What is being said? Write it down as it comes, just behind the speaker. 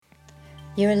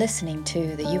You are listening to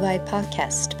the UI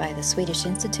podcast by the Swedish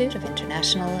Institute of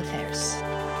International Affairs.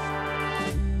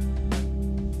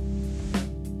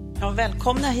 Ja,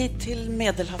 välkomna hit till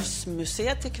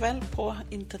Medelhavsmuseet ikväll på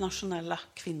internationella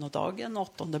kvinnodagen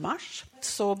 8 mars.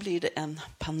 Så blir det en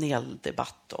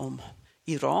paneldebatt om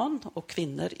Iran och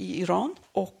kvinnor i Iran.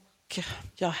 Och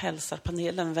jag hälsar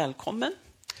panelen välkommen.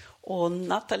 Och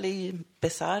Nathalie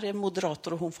Besar är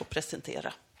moderator och hon får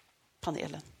presentera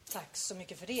panelen. Tack så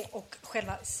mycket för det. Och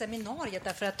själva seminariet,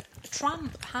 därför att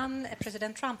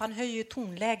president Trump höjer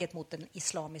tonläget mot den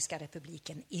Islamiska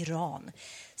republiken Iran.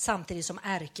 Samtidigt som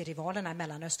ärkerivalerna i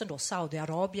Mellanöstern, då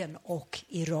Saudiarabien och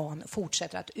Iran,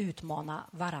 fortsätter att utmana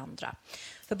varandra.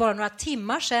 För bara några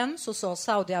timmar sedan så sa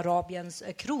Saudiarabiens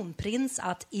kronprins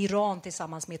att Iran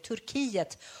tillsammans med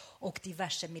Turkiet och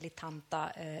diverse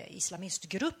militanta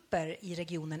islamistgrupper i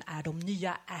regionen är de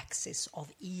nya axis of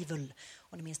evil.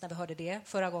 Och ni minns när vi hörde det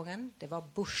förra gången? Det var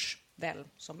Bush väl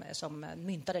som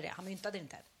myntade det. Han myntade det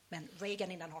inte, men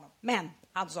Reagan innan honom. Men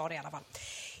han sa det i alla fall.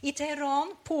 I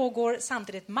Teheran pågår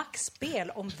samtidigt maktspel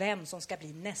om vem som ska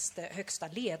bli näste högsta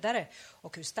ledare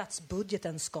och hur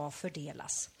statsbudgeten ska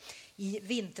fördelas. I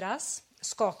vintras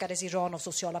skakades Iran av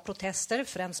sociala protester,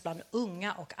 främst bland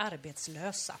unga och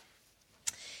arbetslösa.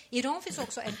 I Iran finns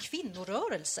också en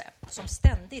kvinnorörelse som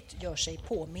ständigt gör sig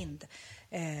påmind.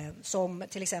 Som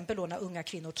till exempel då när unga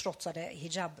kvinnor trotsade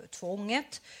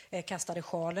hijab-tvånget, kastade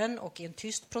sjalen och i en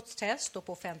tyst protest då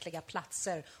på offentliga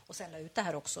platser och sen la ut det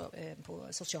här också på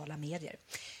sociala medier.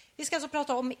 Vi ska alltså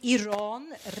prata om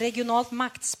Iran, regionalt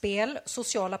maktspel,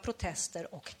 sociala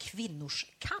protester och kvinnors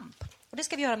kamp. Och det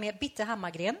ska vi göra med Bitte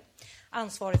Hammargren,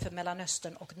 ansvarig för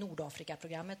Mellanöstern och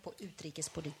Nordafrika-programmet på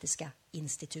Utrikespolitiska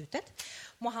institutet.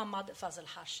 Mohammad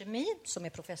Fazlhashemi, som är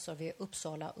professor vid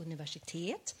Uppsala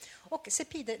universitet. Och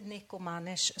Sepideh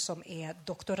Nekomanesh, som är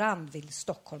doktorand vid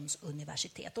Stockholms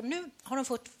universitet. Och nu har de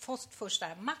fått först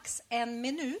där max 1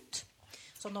 minut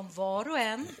som de var och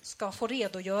en ska få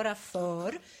redogöra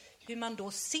för hur man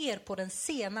då ser på den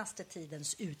senaste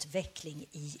tidens utveckling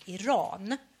i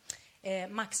Iran.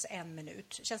 Max 1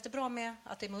 minut. Känns det bra med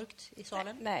att det är mörkt i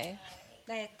salen? Nej,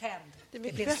 tänd. Det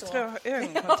blir bättre att ha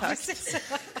ögonkontakt.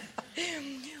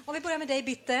 Om vi börjar med dig,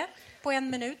 Bitte, på 1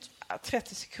 minut.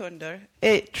 30 sekunder.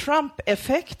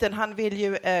 Trump-effekten, han vill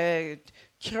ju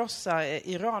krossa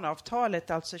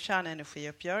Iran-avtalet, alltså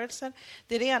kärnenergiuppgörelsen.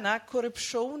 Det är det ena,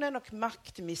 korruptionen och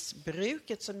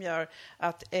maktmissbruket som gör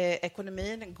att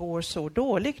ekonomin går så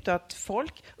dåligt och att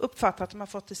folk uppfattar att de har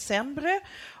fått det sämre.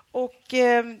 Och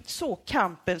så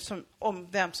kampen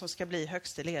om vem som ska bli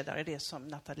högste ledare, det som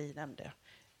Nathalie nämnde.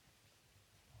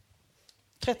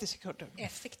 30 sekunder.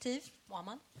 Effektiv,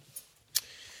 Mohammad.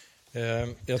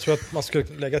 Jag tror att man ska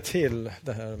lägga till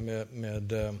det här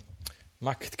med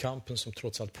maktkampen som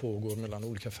trots allt pågår mellan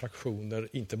olika fraktioner.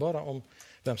 Inte bara om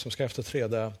vem som ska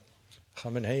efterträda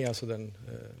Khamenei, alltså den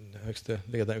högste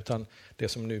ledaren, utan det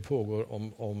som nu pågår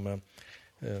om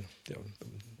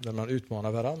där man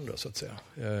utmanar varandra, så att säga.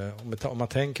 Om man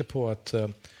tänker på att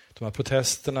de här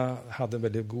protesterna hade en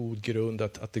väldigt god grund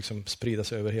att liksom sprida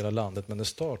sig över hela landet, men det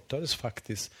startades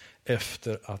faktiskt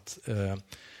efter att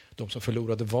de som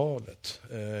förlorade valet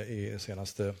i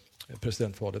senaste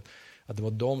presidentvalet, att det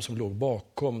var de som låg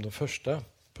bakom de första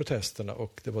protesterna,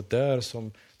 och det var där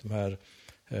som de här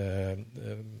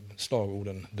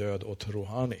slagorden död åt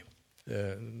Rouhani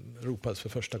ropades för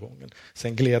första gången.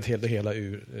 Sen gled det hela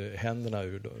ur händerna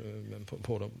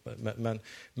på dem.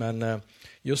 Men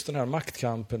just den här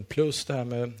maktkampen plus det här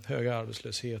med höga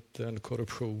arbetslösheten,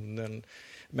 korruptionen,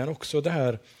 men också det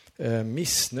här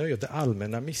missnöjet, det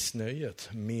allmänna missnöjet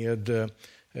med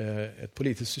ett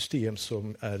politiskt system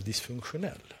som är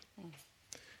dysfunktionell.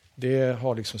 Det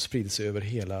har liksom spridit sig över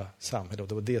hela samhället, och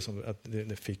det var det som att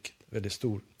det fick väldigt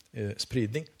stor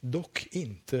spridning, dock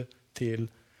inte till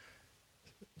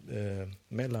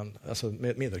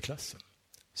medelklassen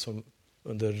som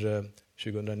under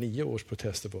 2009 års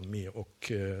protester var med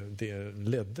och det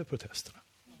ledde protesterna.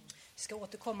 Vi ska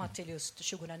återkomma till just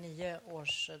 2009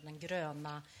 års den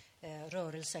gröna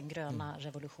rörelsen, gröna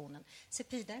revolutionen.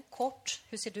 Sepideh, kort,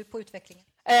 hur ser du på utvecklingen?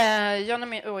 Jag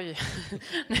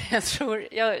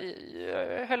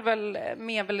höll väl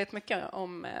med väldigt mycket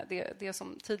om det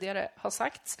som tidigare har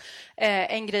sagts.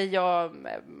 En grej jag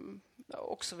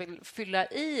också vill fylla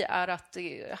i är att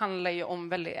det handlar ju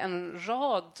om en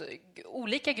rad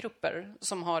olika grupper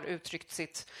som har uttryckt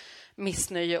sitt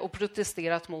missnöje och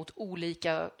protesterat mot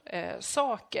olika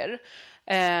saker.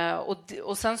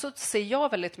 Och sen så ser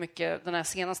jag väldigt mycket den här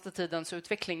senaste tidens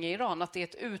utveckling i Iran, att det är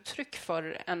ett uttryck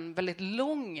för en väldigt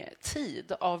lång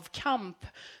tid av kamp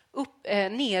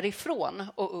nerifrån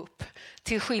och upp,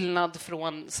 till skillnad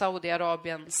från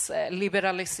Saudiarabiens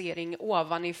liberalisering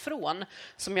ovanifrån,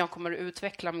 som jag kommer att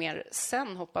utveckla mer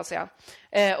sen, hoppas jag.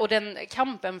 Och den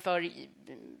kampen för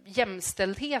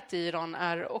jämställdhet i Iran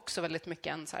är också väldigt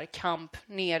mycket en så här kamp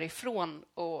nerifrån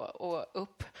och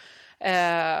upp.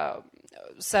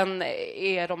 Sen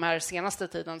är de här senaste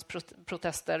tidens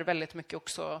protester väldigt mycket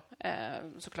också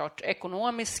såklart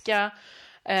ekonomiska.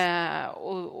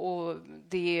 Och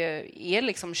det är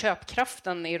liksom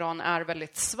köpkraften i Iran är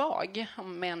väldigt svag,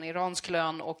 med en iransk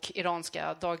lön och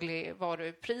iranska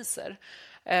dagligvarupriser.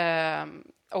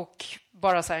 Och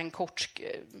bara så här en kort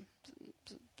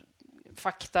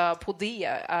fakta på det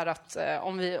är att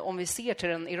om vi ser till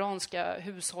den iranska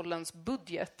hushållens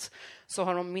budget, så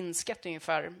har de minskat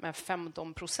ungefär med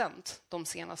 15% de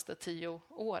senaste 10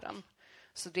 åren.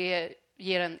 Så det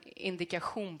ger en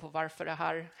indikation på varför det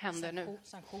här händer nu.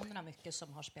 Sanktionerna mycket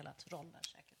som har spelat roll där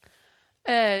säkert.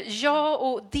 Ja,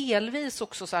 och delvis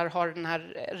också så här har den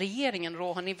här regeringen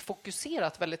Rouhani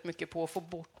fokuserat väldigt mycket på att få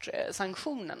bort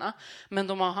sanktionerna,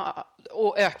 men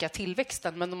och öka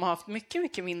tillväxten, men de har haft mycket,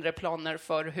 mycket mindre planer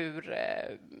för hur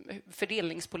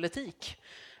fördelningspolitik.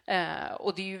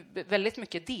 Och det är ju väldigt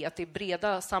mycket att det är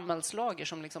breda samhällslager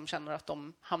som liksom känner att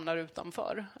de hamnar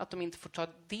utanför, att de inte får ta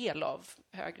del av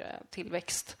högre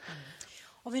tillväxt.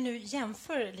 Om vi nu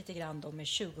jämför lite grann då med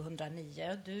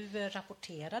 2009. Du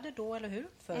rapporterade då, eller hur,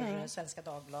 för Svenska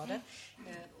Dagbladet.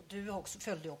 Och du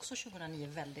följde också 2009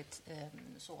 väldigt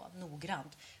så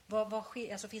noggrant.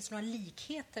 Alltså, finns det några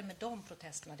likheter med de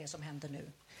protesterna, det som händer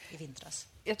nu i vintras?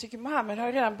 Jag tycker Mohammad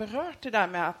har redan berört det där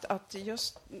med att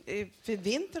just vid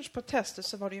vinterns protester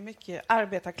så var det ju mycket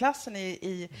arbetarklassen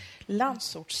i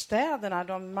landsortsstäderna,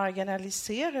 de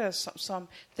marginaliserades som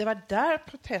det var där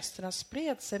protesterna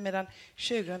spred sig, medan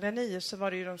 2009 så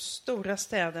var det ju de stora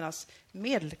städernas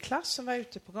medelklass som var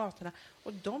ute på gatorna,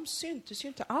 och de syntes ju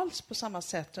inte alls på samma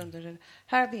sätt under den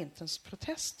här vinterns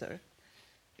protester.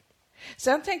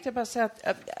 Sen tänkte jag bara säga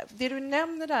att det du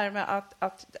nämner där med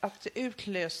att det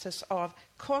utlöses av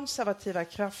konservativa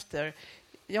krafter,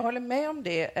 jag håller med om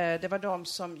det. Det var de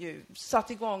som ju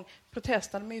satt igång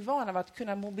protesterna. De är ju vana vid att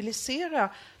kunna mobilisera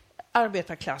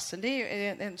arbetarklassen. Det är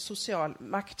ju en social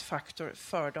maktfaktor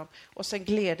för dem. Och sen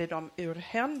gled de ur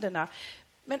händerna.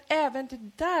 Men även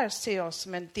det där ser jag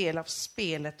som en del av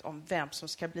spelet om vem som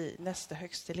ska bli nästa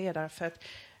högste ledare. För att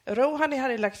Rouhani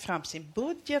hade lagt fram sin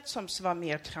budget som var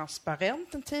mer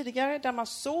transparent än tidigare, där man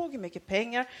såg hur mycket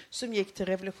pengar som gick till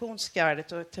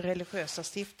revolutionsgardet och till religiösa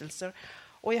stiftelser.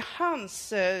 Och i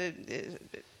hans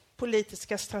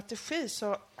politiska strategi så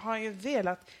har han ju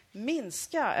velat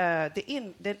minska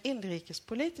den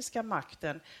inrikespolitiska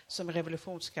makten som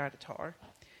revolutionsgardet har.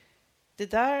 Det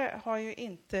där har ju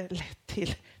inte lett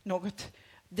till något,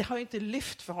 det har ju inte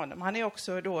lyft för honom. Han är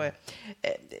också då,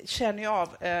 känner ju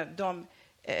av de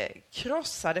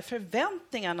krossade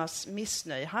förväntningarnas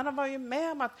missnöje. Han var ju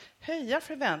med om att höja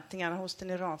förväntningarna hos den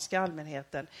iranska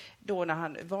allmänheten då när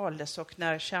han valdes och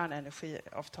när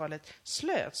kärnenergiavtalet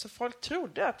slöts. Så folk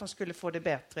trodde att de skulle få det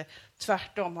bättre.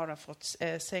 Tvärtom har de fått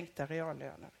sänkta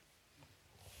reallöner.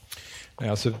 Nej,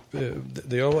 alltså,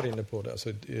 det jag var inne på, det,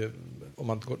 alltså, om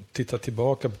man tittar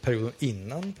tillbaka på perioden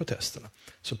innan protesterna,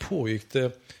 så pågick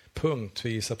det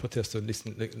punktvisa protester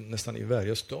nästan i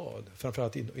varje stad,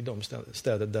 framförallt i de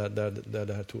städer där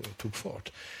det här tog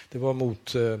fart. Det var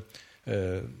mot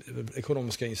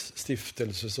ekonomiska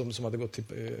stiftelser som hade gått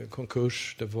till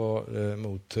konkurs, det var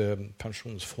mot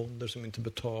pensionsfonder som inte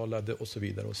betalade och så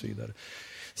vidare och så vidare.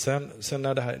 Sen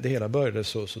när det hela började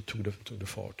så tog det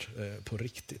fart på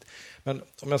riktigt. Men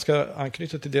om jag ska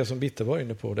anknyta till det som Bitte var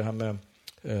inne på, det här med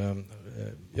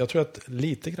jag tror att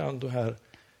lite grann det här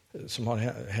som har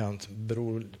hänt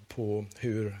beror på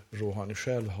hur Rouhani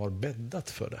själv har bäddat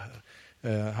för det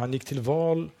här. Han gick till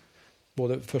val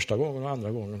både första gången och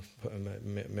andra gången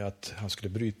med att han skulle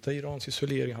bryta Irans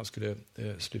isolering, han skulle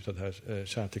sluta det här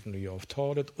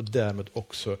kärnteknologiavtalet och därmed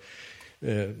också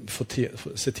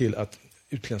se till att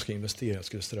utländska investeringar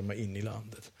skulle strömma in i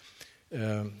landet.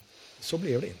 Så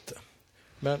blev det inte.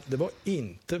 Men det var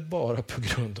inte bara på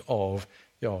grund av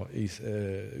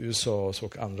USAs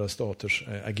och andra staters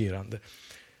agerande.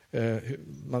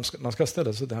 Man ska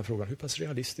ställa sig den här frågan, hur pass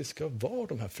realistiska var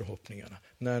de här förhoppningarna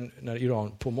när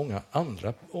Iran på många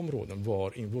andra områden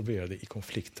var involverade i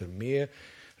konflikter med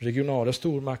regionala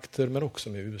stormakter men också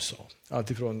med USA.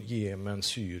 Alltifrån Jemen,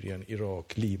 Syrien,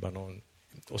 Irak, Libanon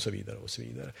och så vidare och så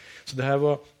vidare. Så det här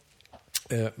var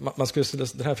Man skulle ställa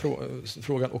den här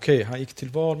frågan, okej, han gick till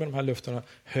val med de här löftena,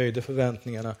 höjde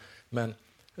förväntningarna, men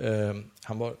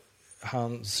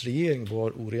hans regering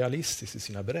var orealistisk i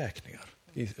sina beräkningar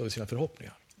och i sina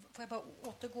förhoppningar. Får jag bara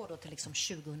återgå då till liksom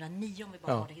 2009 om vi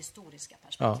bara har det historiska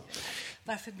perspektivet. Ja.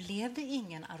 Varför blev det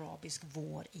ingen arabisk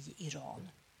vår i Iran?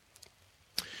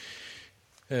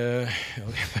 Det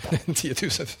är en 10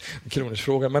 000 kronors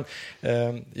fråga, men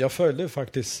jag följde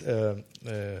faktiskt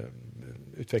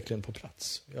utvecklingen på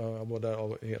plats. Jag var där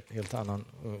av helt annan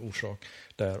orsak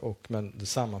där, men det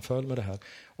sammanföll med det här.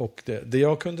 Och det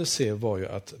jag kunde se var ju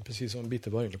att, precis som Bitte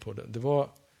var inne på det var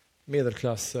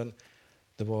medelklassen,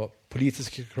 det var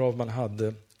politiska krav man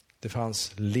hade, det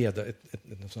fanns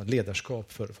ett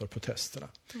ledarskap för protesterna.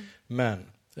 Men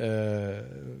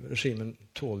regimen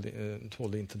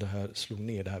tålde inte det här, slog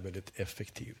ner det här väldigt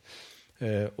effektivt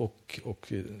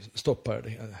och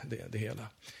stoppade det hela.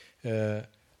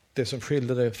 Det som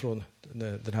skilde det från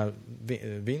den här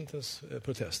vinterns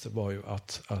protester var ju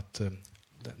att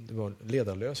det var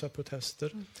ledarlösa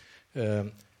protester.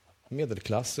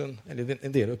 Medelklassen, eller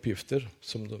en del uppgifter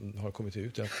som de har kommit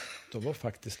ut, de var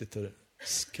faktiskt lite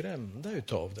skrämda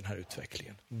utav den här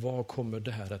utvecklingen. Vad kommer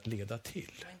det här att leda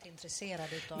till? Jag är inte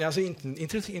intresserad utav... Nej, alltså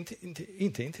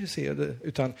inte intresserade,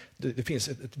 utan det finns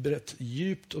ett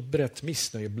djupt och brett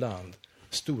missnöje bland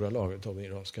stora lager av den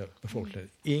iranska befolkningen,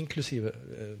 inklusive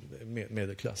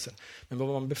medelklassen. Men vad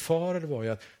man befarade var ju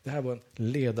att det här var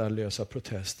ledarlösa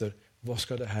protester. Vad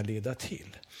ska det här leda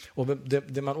till? Och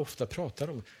det man ofta pratar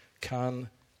om, kan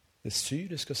det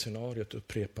syriska scenariot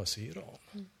upprepas i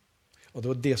Iran? Och det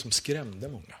var det som skrämde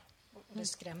många. Det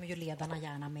skrämmer ju ledarna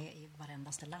gärna med i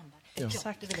varendaste land. Ja.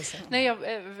 Nej,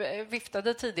 jag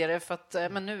viftade tidigare för att,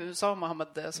 men nu sa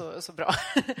Mohammad så bra.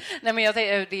 Nej, men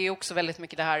det är också väldigt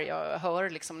mycket det här jag hör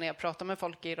liksom, när jag pratar med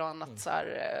folk i Iran, att så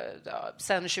här,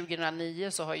 sen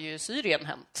 2009 så har ju Syrien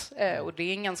hänt, och det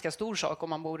är en ganska stor sak om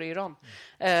man bor i Iran.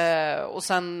 Och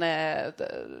sen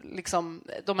liksom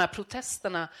de här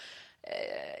protesterna,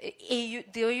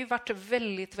 det har ju varit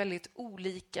väldigt, väldigt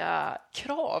olika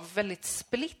krav, väldigt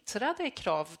splittrade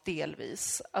krav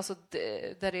delvis. Alltså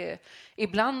där det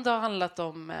ibland har handlat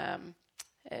om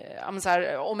så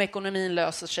här, om ekonomin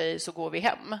löser sig så går vi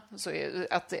hem. Så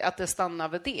att det stannar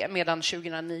vid det. Medan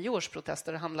 2009 års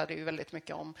protester handlade ju väldigt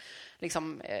mycket om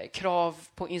liksom, krav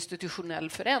på institutionell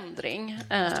förändring.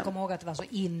 Jag måste komma ihåg att det var så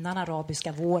innan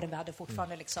arabiska våren. Vi hade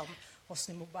fortfarande liksom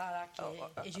Hosni Mubarak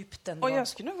i Egypten. Och jag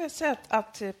skulle nog vilja säga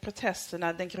att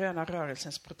protesterna, den gröna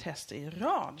rörelsens protester i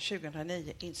Iran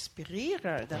 2009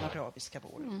 inspirerar den arabiska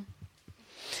våren.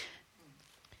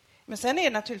 Men sen är det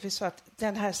naturligtvis så att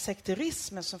den här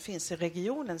sekterismen som finns i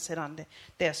regionen sedan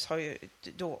dess har ju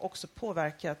då också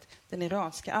påverkat den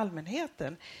iranska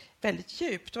allmänheten väldigt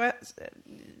djupt. Och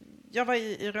jag var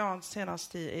i Iran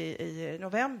senast i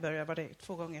november, jag var det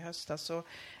 2 gånger i höstas. Så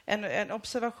en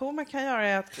observation man kan göra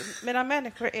är att medan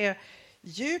människor är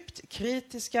djupt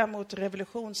kritiska mot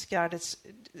revolutionsgardets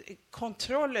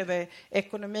kontroll över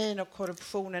ekonomin och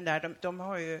korruptionen där, de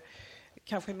har ju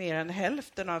kanske mer än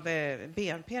hälften av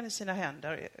BNP i sina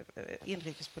händer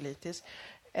inrikespolitiskt.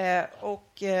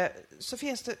 Och så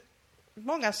finns det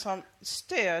många som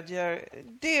stödjer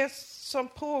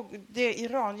det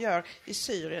Iran gör i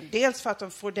Syrien. Dels för att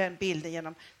de får den bilden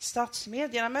genom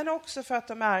statsmedierna, men också för att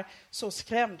de är så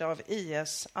skrämda av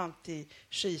IS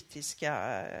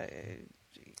anti-shiitiska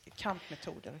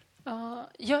kampmetoder.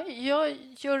 Jag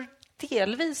gör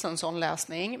delvis en sån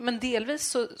läsning, men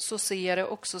delvis så ser jag det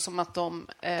också som att de...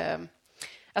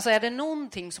 alltså är det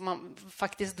någonting som man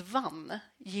faktiskt vann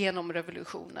genom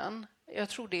revolutionen, jag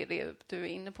tror det är det du är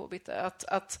inne på, Bitte,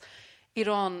 att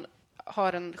Iran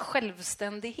har en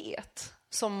självständighet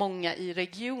som många i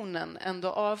regionen ändå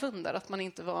avundar, att man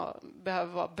inte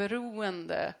behöver vara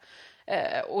beroende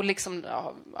och liksom...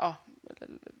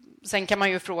 Sen kan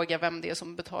man ju fråga vem det är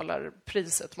som betalar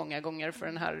priset många gånger för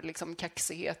den här liksom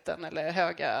kaxigheten eller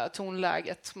höga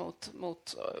tonläget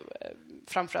mot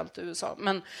framförallt USA.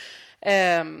 Men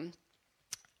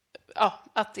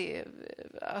att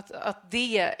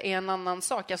det är en annan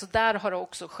sak. Alltså där har det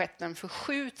också skett en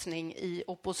förskjutning i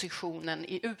oppositionen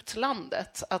i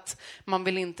utlandet. Att man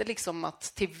vill inte liksom att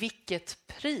till vilket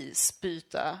pris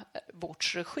byta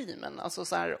bort regimen. Alltså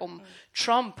så här, om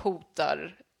Trump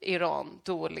hotar Iran,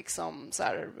 då liksom så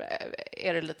här,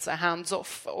 är det lite så här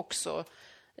hands-off också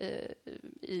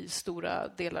i stora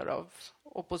delar av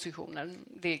oppositionen.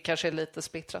 Det kanske är lite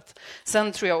splittrat.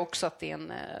 Sen tror jag också att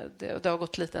det har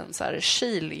gått lite en så här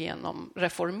kil genom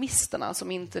reformisterna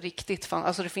som inte riktigt fann.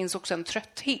 Alltså det finns också en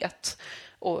trötthet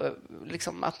och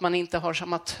liksom att man inte har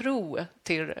samma tro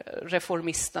till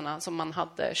reformisterna som man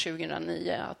hade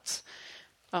 2009.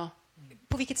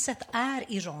 På vilket sätt är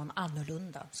Iran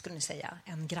annorlunda, skulle ni säga,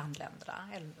 än grannländerna?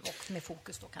 Och med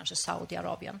fokus då kanske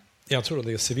Saudiarabien. Jag tror att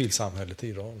det är civilsamhället i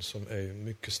Iran som är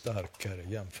mycket starkare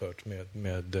jämfört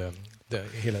med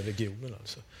hela regionen.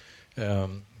 Alltså.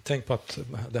 Tänk på att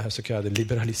den här så kallade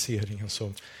liberaliseringen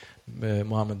som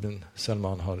Mohammed bin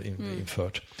Salman har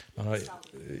infört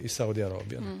i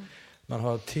Saudiarabien. Man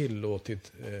har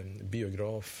tillåtit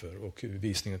biografer och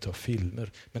visningar av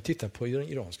filmer. Men titta på den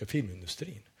iranska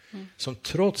filmindustrin. Som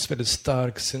trots väldigt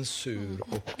stark censur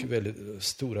och väldigt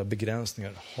stora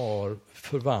begränsningar har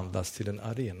förvandlats till en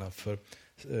arena för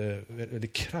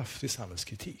väldigt kraftig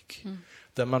samhällskritik.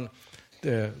 Där man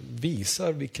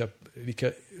visar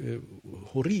vilka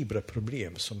horribla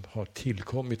problem som har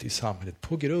tillkommit i samhället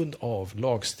på grund av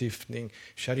lagstiftning,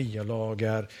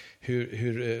 sharia-lagar,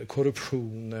 hur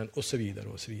korruptionen och så vidare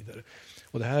och så vidare.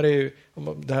 Och det här är ju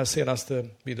det här senaste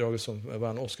bidraget som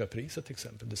vann Oscarpriset till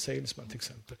exempel, The Salesman till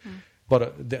exempel. Bara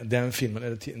den filmen,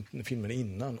 eller filmen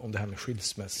innan, om det här med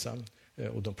skilsmässan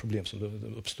och de problem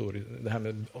som uppstår, det här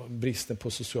med bristen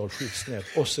på social skyddsnät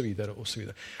och så vidare och så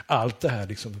vidare. Allt det här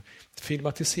liksom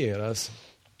filmatiseras,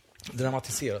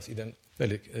 dramatiseras i den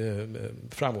väldigt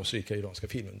framgångsrika iranska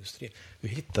filmindustrin. Vi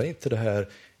hittar inte det här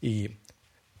i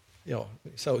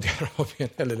Saudiarabien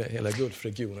eller hela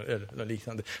Gulfregionen eller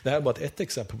liknande. Det här är bara ett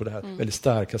exempel på det här väldigt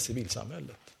starka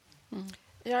civilsamhället.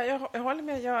 Ja, jag håller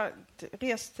med. Jag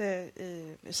reste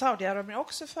i Saudiarabien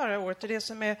också förra året. Och det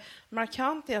som är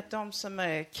markant är att de som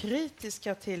är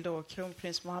kritiska till då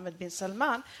kronprins Mohammed bin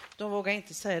Salman, de vågar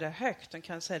inte säga det högt. De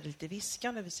kan säga det lite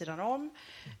viskande vid sidan om.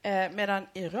 Medan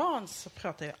Iran så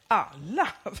pratar ju alla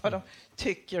vad de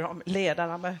tycker om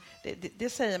ledarna. Men det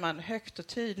säger man högt och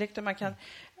tydligt. Och man kan,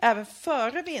 även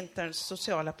före vinterns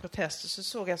sociala protester så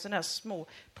såg jag sådana här små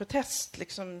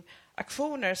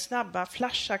aktioner, snabba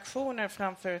flashaktioner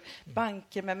framför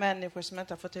banker med människor som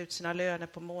inte har fått ut sina löner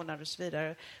på månader och så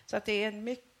vidare. Så att det är en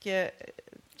mycket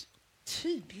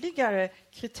tydligare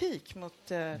kritik mot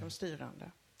de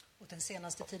styrande. Och den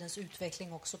senaste tidens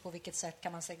utveckling också, på vilket sätt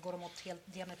kan man säga, går de åt helt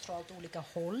diametralt olika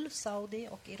håll, Saudi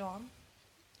och Iran?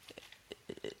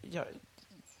 Ja,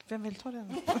 vem vill ta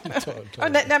den?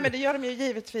 Nej, men det gör de ju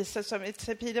givetvis.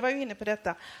 Sepideh var ju inne på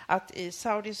detta, att i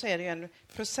Saudi så är det ju en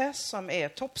process som är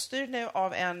toppstyrd nu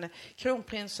av en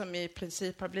kronprins som i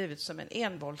princip har blivit som en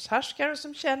envåldshärskare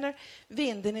som känner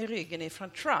vinden i ryggen ifrån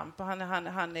Trump. Och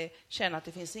han känner att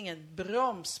det finns ingen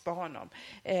broms på honom.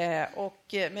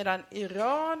 Medan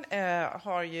Iran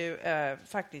har ju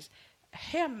faktiskt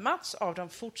hämmats av de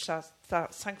fortsatta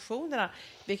sanktionerna,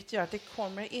 vilket gör att det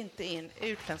kommer inte in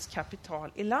utländskt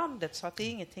kapital i landet, så att det är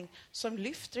ingenting som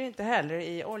lyfter, inte heller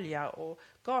i olja- och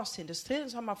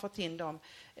gasindustrin så har man fått in de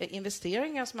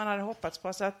investeringar som man hade hoppats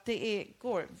på, så att det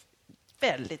går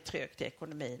väldigt trögt i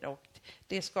ekonomin och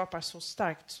det skapar så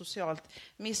starkt socialt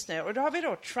missnöje. Och då har vi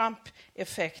då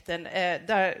Trump-effekten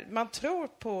där man tror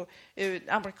på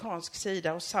amerikansk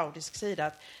sida och saudisk sida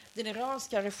att den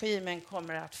iranska regimen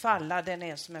kommer att falla, den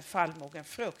är som en fallmogen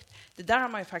frukt. Det där har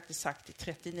man ju faktiskt sagt i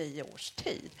 39 års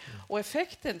tid. Och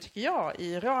effekten tycker jag i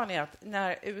Iran är att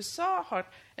när USA har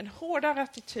en hårdare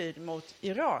attityd mot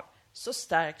Iran så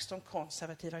stärks de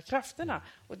konservativa krafterna.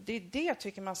 Och det är det jag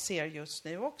tycker man ser just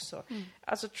nu också.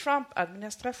 Alltså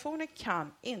Trump-administrationen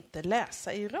kan inte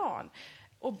läsa Iran.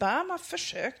 Obama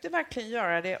försökte verkligen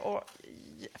göra det. Och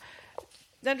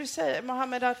när du säger,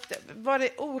 Mohammed, att var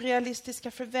det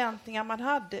orealistiska förväntningar man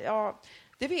hade? Ja,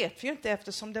 det vet vi ju inte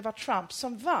eftersom det var Trump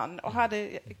som vann. Och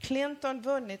hade Clinton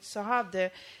vunnit så hade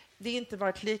det inte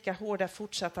varit lika hårda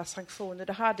fortsatta sanktioner.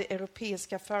 Det hade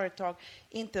europeiska företag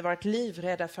inte varit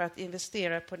livrädda för att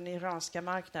investera på den iranska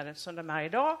marknaden som de är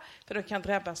idag, för de kan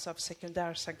drabbas av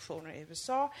sekundärsanktioner i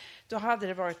USA. Då hade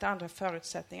det varit andra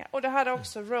förutsättningar. Och det hade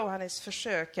också Rouhanis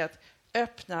försök att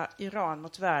öppna Iran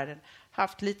mot världen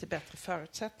haft lite bättre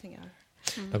förutsättningar.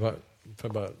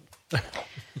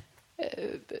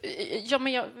 Ja,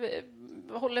 men jag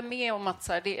håller med om att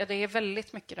så här, det är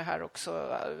väldigt mycket det här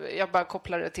också. Jag bara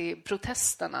kopplar det till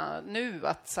protesterna nu,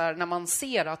 att så här, när man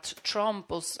ser att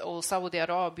Trump och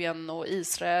Saudiarabien och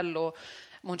Israel och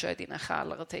Mujahedin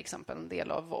al-Khalq till exempel, en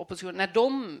del av oppositionen, när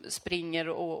de springer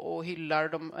och hyllar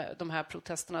de här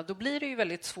protesterna, då blir det ju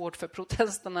väldigt svårt för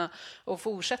protesterna att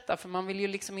fortsätta, för man vill ju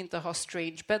liksom inte ha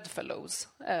strange bedfellows.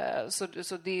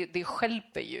 Så det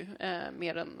stjälper ju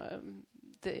mer än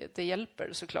det hjälper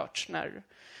såklart när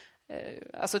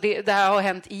alltså det här har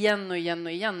hänt igen och igen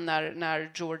och igen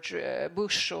när George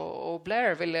Bush och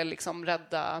Blair ville liksom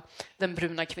rädda den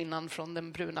bruna kvinnan från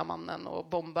den bruna mannen och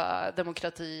bomba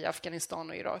demokrati i Afghanistan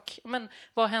och Irak. Men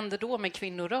vad hände då med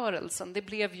kvinnorörelsen? Det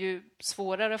blev ju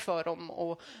svårare för dem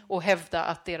att hävda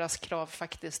att deras krav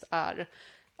faktiskt är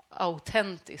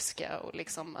autentiska och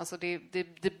liksom, alltså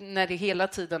när det hela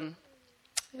tiden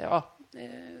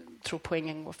tror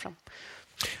poängen går fram.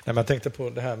 Nej, jag tänkte på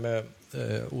det här med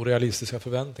orealistiska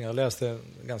förväntningar. Jag läste en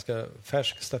ganska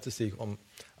färsk statistik om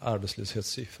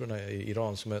arbetslöshetssiffrorna i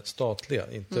Iran som är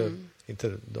statliga,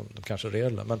 inte de kanske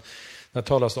reella, men det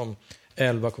talas om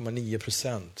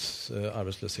 11,9%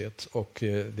 arbetslöshet och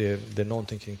det är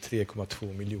någonting kring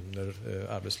 3,2 miljoner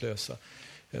arbetslösa.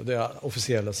 Det är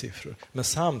officiella siffror. Men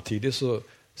samtidigt så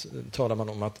talar man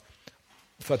om att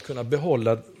för att kunna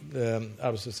behålla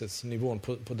arbetslöshetsnivån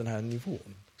på den här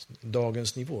nivån,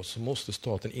 dagens nivå, så måste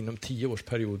staten inom 10 års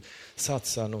period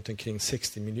satsa någonting kring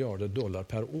 $60 miljarder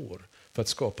per år för att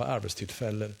skapa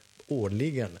arbetstillfällen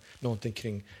årligen, någonting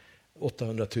kring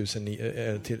 800 000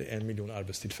 till 1 miljon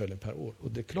arbetstillfällen per år.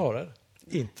 Och det klarar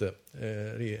inte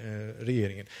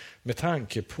regeringen med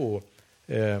tanke på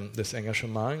dess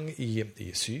engagemang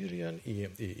i Syrien,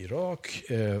 i Irak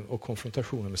och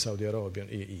konfrontationen med Saudiarabien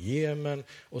i Jemen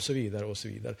och så vidare och så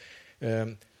vidare.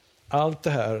 Allt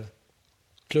det här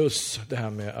plus det här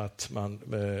med att man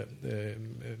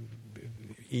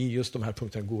i just de här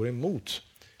punkterna går emot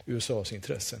USAs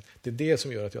intressen. Det är det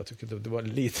som gör att jag tycker att det var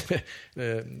lite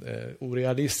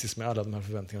orealistiskt med alla de här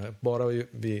förväntningarna. Bara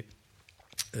vi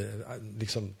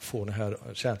liksom får det här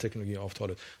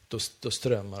kärnteknologiavtalet, då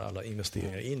strömmar alla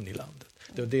investeringar in i landet.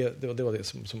 Det var det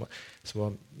som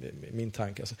var min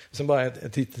tanke. Alltså, sen bara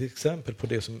ett litet exempel på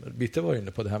det som Bitte var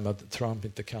inne på, det här med att Trump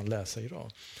inte kan läsa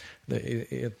Iran.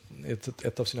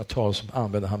 Ett av sina tal som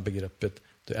använder han begreppet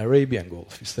the Arabian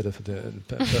Gulf istället för the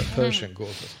Persian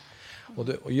Gulf. Och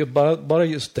bara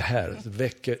just det här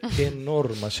väcker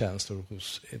enorma känslor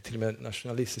hos till och med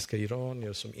nationalistiska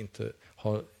iranier som inte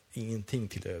har ingenting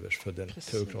till övers för den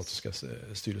teokratiska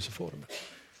styrelseformen.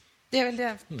 Det är väl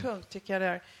den punkt, tycker jag,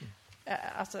 där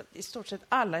alltså, i stort sett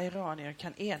alla iranier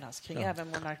kan enas kring, även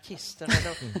monarkister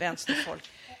eller vänsterfolk.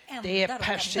 Det är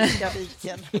Persiska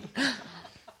viken.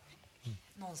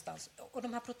 Någonstans. Och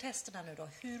de här protesterna nu då,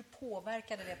 hur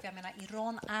påverkade det? För jag menar,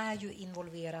 Iran är ju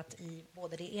involverat i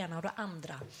både det ena och det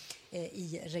andra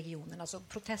i regionen. Alltså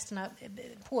protesterna,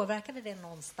 påverkade det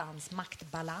någonstans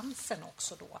maktbalansen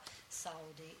också då?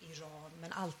 Saudi, Iran,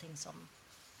 men allting som...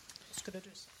 Skulle du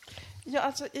säga? Ja,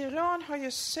 alltså Iran har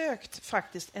ju sökt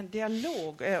faktiskt en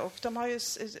dialog och de har ju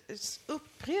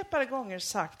upprepade gånger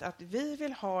sagt att vi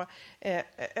vill ha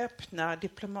öppna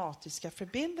diplomatiska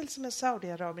förbindelser med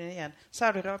Saudiarabien igen.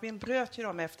 Saudiarabien bröt ju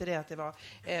dem efter det att det var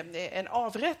en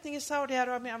avrättning i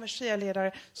Saudiarabien av en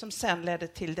shia-ledare som sen ledde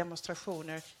till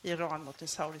demonstrationer i Iran mot den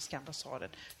saudiska ambassaden.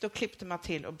 Då klippte man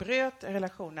till och bröt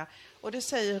relationerna. Och det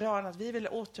säger Iran att vi vill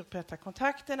återupprätta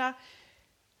kontakterna.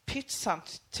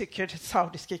 Pytsamt, tycker den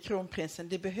saudiska kronprinsen,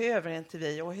 det behöver inte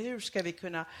vi. Och hur ska vi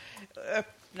kunna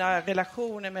öppna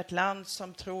relationer med ett land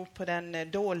som tror på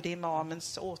den dolde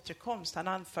imamens återkomst? Han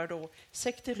anför då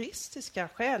sekteristiska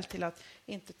skäl till att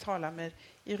inte tala med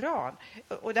Iran.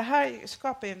 Och det här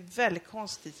skapar en väldigt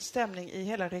konstig stämning i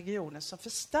hela regionen som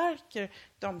förstärker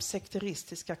de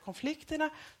sekteristiska konflikterna,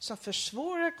 som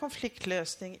försvårar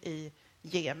konfliktlösning i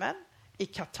Jemen, i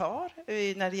Qatar,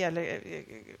 när det gäller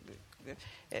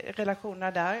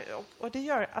relationerna där, och det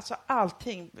gör alltså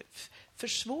allting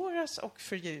försvåras och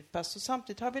fördjupas. Och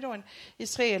samtidigt har vi då en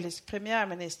israelisk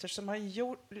premiärminister som har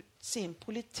gjort sin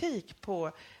politik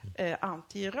på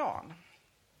anti-Iran.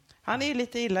 Han är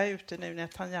lite illa ute nu,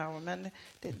 Netanyahu, men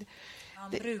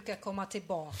han brukar komma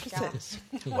tillbaka. Precis.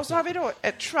 Och så har vi då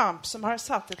Trump som har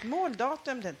satt ett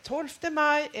måldatum den 12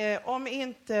 maj om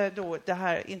inte då det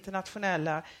här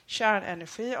internationella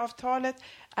kärnenergiavtalet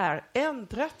är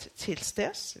ändrat tills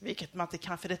dess, vilket man inte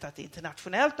kan för detta ett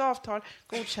internationellt avtal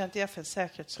godkänt i FNs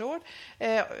säkerhetsråd,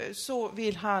 så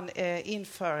vill han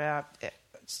införa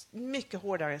mycket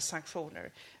hårdare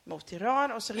sanktioner mot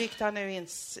Iran, och så riktar han nu in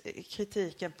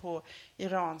kritiken på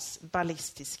Irans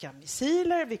ballistiska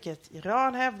missiler, vilket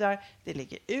Iran hävdar det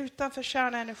ligger utanför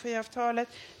kärnenergiavtalet.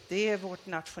 Det är vårt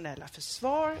nationella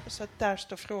försvar, så att där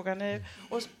står frågan nu.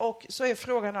 Och så är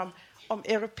frågan om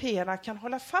européerna kan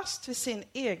hålla fast vid sin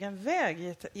egen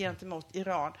väg gentemot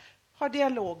Iran, ha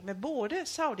dialog med både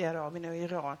Saudiarabien och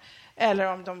Iran, eller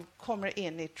om de kommer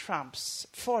in i Trumps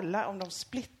folla, om de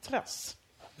splittras.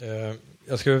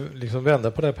 Jag ska liksom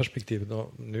vända på det här perspektivet.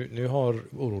 Nu har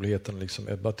oroligheterna liksom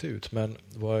ebbat ut, men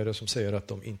vad är det som säger att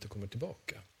de inte kommer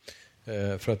tillbaka?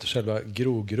 För att själva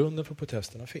grogrunden för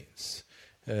protesterna finns.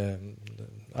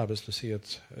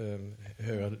 Arbetslöshet,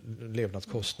 höga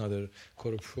levnadskostnader,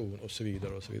 korruption och så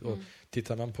vidare. Och så vidare. Och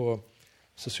tittar man på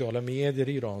sociala medier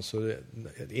i Iran, så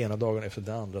ena dagen efter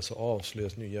den andra så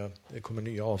kommer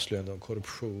nya avslöjanden om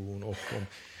korruption och om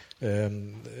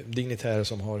dignitärer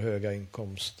som har höga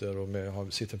inkomster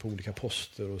och sitter på olika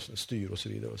poster och styr och så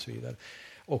vidare och så vidare.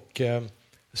 Och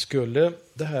skulle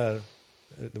det här,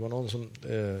 det var någon som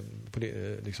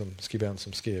liksom skribent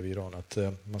som skrev i Iran att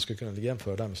man skulle kunna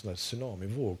jämföra det här med en sån där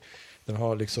tsunamivåg. Den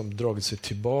har liksom dragit sig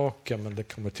tillbaka, men det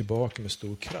kommer tillbaka med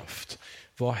stor kraft.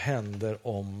 Vad händer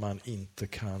om man inte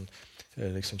kan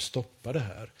liksom stoppa det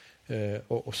här?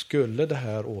 Och skulle det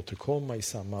här återkomma i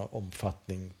samma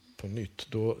omfattning på nytt,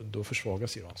 då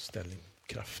försvagas Irans ställning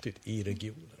kraftigt i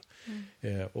regionen.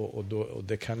 Och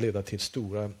det kan leda till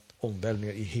stora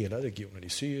omvälvningar i hela regionen, i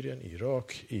Syrien, i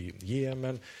Irak, i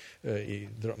Jemen, i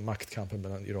maktkampen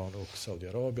mellan Iran och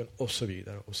Saudiarabien och så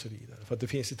vidare och så vidare. För att det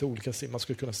finns lite olika, man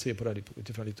skulle kunna se på det här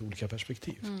utifrån lite olika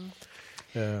perspektiv.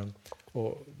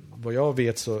 Och vad jag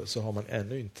vet så har man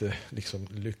ännu inte liksom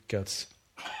lyckats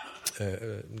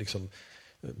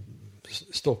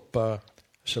stoppa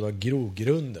själva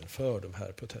grogrunden för de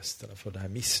här protesterna, för det här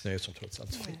missnöjet som trots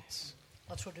allt finns.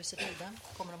 Vad tror du, Sepideh?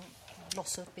 Kommer de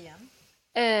blossa upp igen?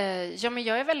 Ja, men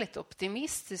jag är väldigt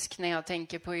optimistisk när jag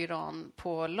tänker på Iran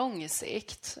på lång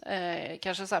sikt.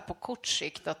 Kanske så här på kort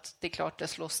sikt att det är klart det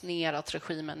slås ner, att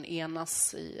regimen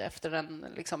enas efter en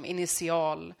liksom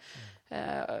initial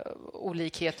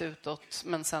olikhet utåt,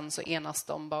 men sen så enas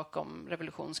de bakom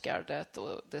revolutionsgardet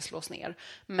och det slås ner.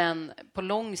 Men på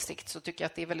lång sikt så tycker jag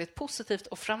att det är väldigt positivt,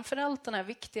 och framförallt den här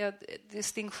viktiga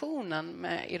distinktionen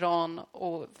med Iran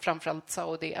och framförallt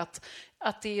Saudi,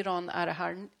 att i Iran är det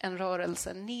här en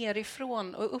rörelse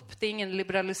nerifrån och upp. Det är ingen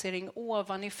liberalisering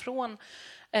ovanifrån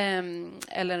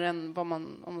eller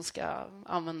om man ska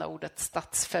använda ordet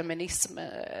statsfeminism.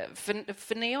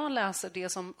 För när jag läser det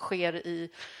som sker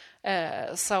i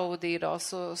Saudi idag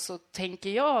så tänker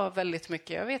jag väldigt mycket,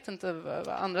 jag vet inte vad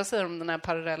andra säger om den här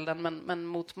parallellen, men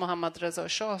mot Mohammad Reza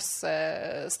Shahs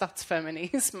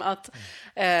statsfeminism, att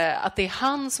det är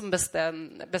han som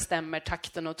bestämmer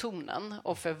takten och tonen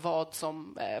och för vad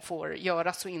som får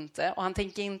göras och inte. Och han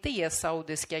tänker inte ge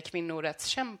saudiska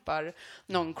kvinnorättskämpar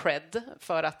någon cred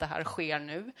för att det här sker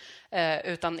nu,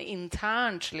 utan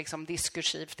internt liksom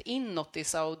diskursivt inåt i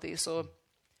Saudi så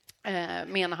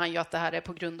menar han ju att det här är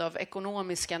på grund av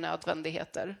ekonomiska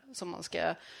nödvändigheter som man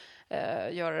ska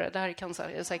göra det. Det här kan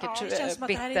säkert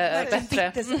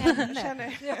bättre.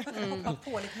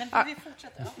 Men vi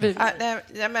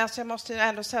fortsätter. Men alltså jag måste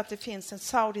ändå säga att det finns en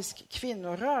saudisk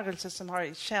kvinnorörelse som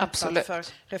har kämpat för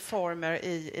reformer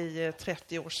i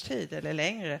 30 års tid eller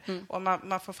längre. Och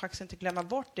man får faktiskt inte glömma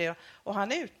bort det. Och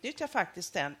han utnyttjar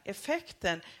faktiskt den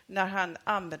effekten när han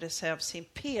använder sig av sin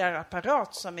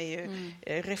PR-apparat som är ju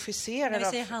regisserad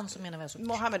av han som menar väl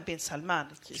Mohammed bin Salman,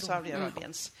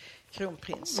 Saudiarabiens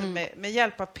kronprins. Med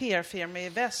hjälp av PR-firmor i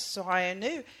väst så har jag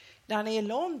nu, när han är i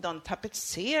London,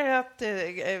 tapetserat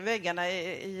väggarna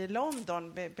i London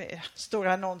med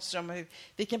stora annonser om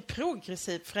vilken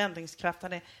progressiv förändringskraft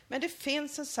han är. Men det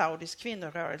finns en saudisk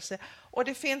kvinnorörelse, och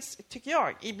det finns, tycker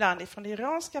jag, ibland från det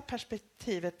iranska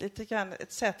perspektivet lite grann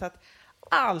ett sätt att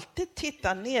alltid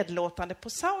titta nedlåtande på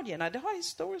saudierna. Det har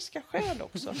historiska skäl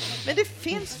också. Men det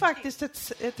finns faktiskt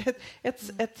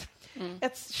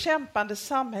ett kämpande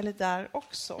samhälle där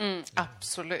också.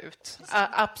 Absolut.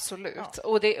 Absolut. Ja.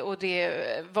 Och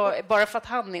det var, bara för att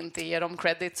han inte ger dem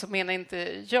credit så menar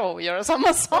inte jag att göra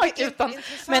samma sak.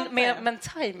 Men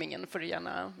tajmingen får du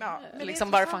gärna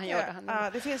liksom varför han gör det här nu. Ja,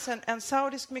 det finns en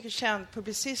saudisk mycket känd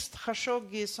publicist,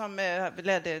 Khashoggi, som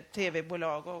ledde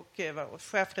tv-bolag och var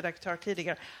chefredaktör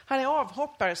tidigare. Han är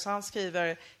avhoppare, så han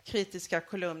skriver kritiska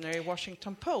kolumner i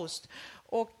Washington Post.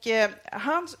 Och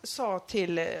han sa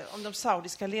om de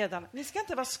saudiska ledarna: ni ska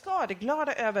inte vara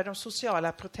skadeglada över de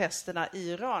sociala protesterna i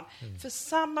Iran. För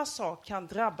samma sak kan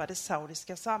drabba det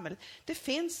saudiska samhället. Det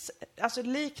finns alltså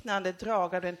liknande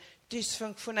drag av den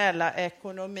dysfunktionella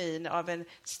ekonomin, av en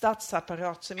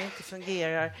statsapparat som inte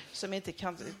fungerar, som inte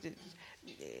kan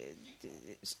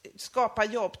skapa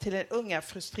jobb till en unga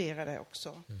frustrerade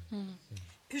också.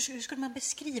 Hur skulle man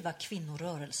beskriva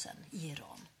kvinnorörelsen i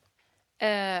Iran?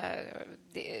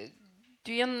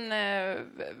 Det är en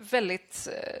väldigt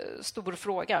stor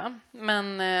fråga,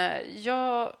 men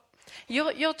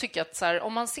jag tycker att så här,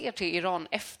 om man ser till Iran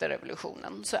efter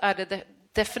revolutionen så är det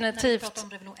definitivt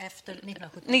efter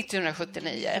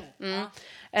 1979.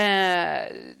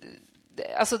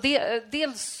 Alltså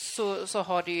dels så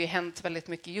har det ju hänt väldigt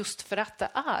mycket just för att det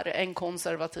är en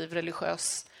konservativ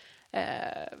religiös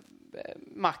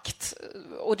makt.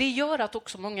 Och det gör att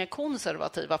också många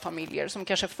konservativa familjer som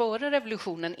kanske före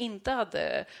revolutionen inte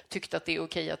hade tyckt att det är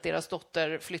okej att deras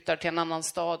dotter flyttar till en annan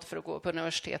stad för att gå på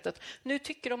universitetet, nu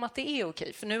tycker de att det är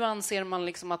okej. För nu anser man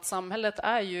liksom att samhället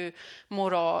är ju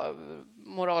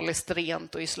moraliskt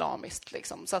rent och islamiskt.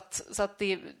 Liksom. Så att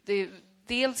det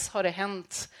dels har det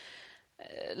hänt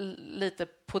lite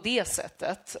på det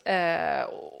sättet.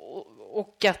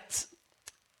 Och att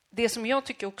det som jag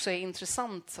tycker också är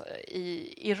intressant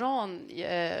i Iran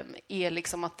är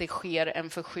liksom att det sker en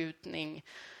förskjutning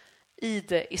i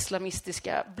det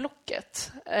islamistiska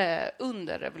blocket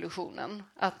under revolutionen.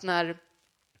 Att när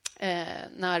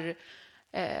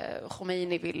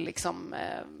Khomeini vill liksom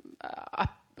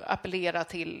appellera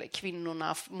till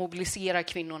kvinnorna, mobilisera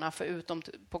kvinnorna för utom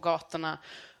på gatorna,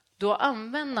 då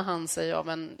använder han sig av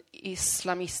en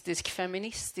islamistisk,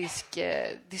 feministisk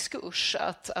diskurs.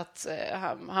 Att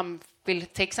han vill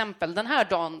till exempel den här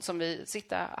dagen som vi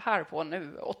sitter här på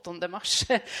nu, 8 mars,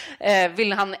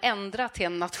 vill han ändra till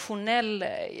en nationell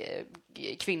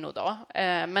kvinnodag.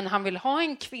 Men han vill ha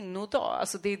en kvinnodag.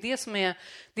 Alltså det är det som är...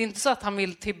 Det är inte så att han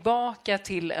vill tillbaka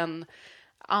till en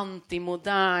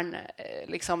antimodern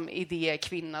liksom, idé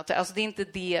kvinna. Alltså det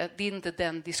är inte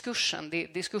den diskursen.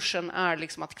 Diskursen är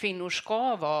liksom att kvinnor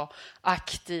ska vara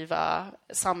aktiva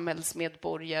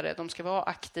samhällsmedborgare. De ska vara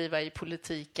aktiva i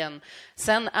politiken.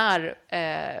 Sen är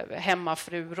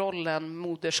hemmafrurollen,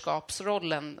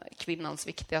 moderskapsrollen kvinnans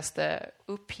viktigaste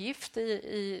uppgift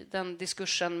i den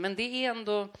diskursen. Men det är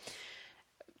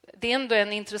ändå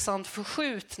en intressant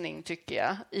förskjutning, tycker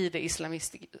jag, i det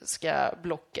islamistiska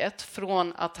blocket.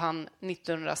 Från att han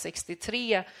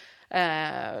 1963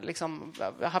 liksom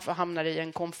hamnar i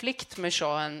en konflikt med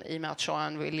shahen i och med att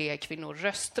shahen vill ge kvinnor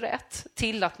rösträtt,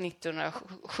 till att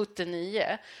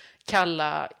 1979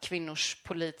 kalla kvinnors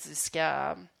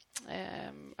politiska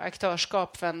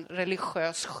aktörskap för en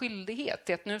religiös skyldighet.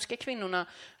 Det att nu ska kvinnorna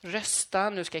rösta,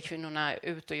 nu ska kvinnorna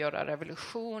ut och göra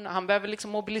revolution. Han behöver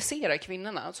liksom mobilisera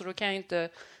kvinnorna, så då kan jag inte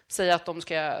säga att de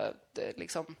ska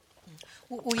liksom...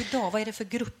 Och idag, vad är det för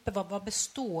grupper? Vad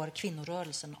består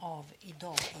kvinnorörelsen av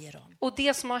idag i Iran? Och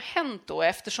det som har hänt då,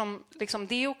 eftersom liksom,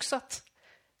 det är också att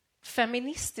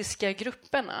feministiska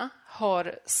grupperna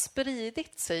har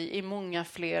spridit sig i många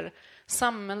fler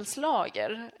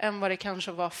samhällslager än vad det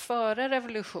kanske var före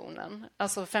revolutionen.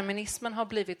 Alltså feminismen har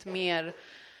blivit mer...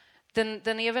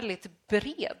 Den är väldigt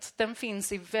bred. Den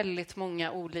finns i väldigt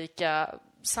många olika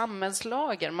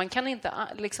samhällslager. Man kan inte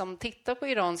liksom titta på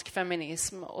iransk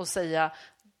feminism och säga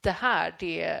det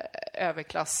är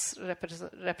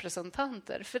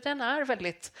överklassrepresentanter. För den är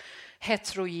väldigt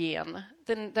heterogen.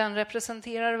 Den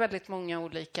representerar väldigt många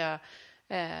olika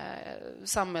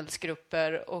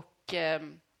samhällsgrupper och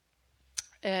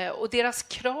deras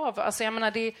krav, alltså jag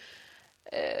menar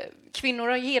kvinnor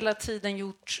har hela tiden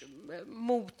gjort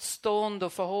motstånd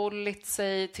och förhållit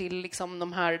sig till liksom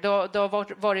de här, det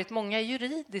har varit många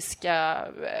juridiska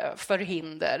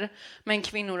förhinder, men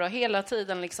kvinnor har hela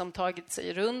tiden liksom tagit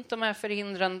sig runt de här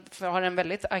förhindren, har en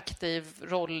väldigt aktiv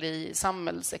roll i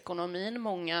samhällsekonomin.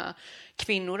 Många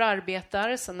kvinnor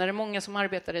arbetar, sen är det många som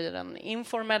arbetar i den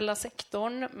informella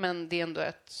sektorn, men det är ändå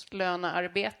ett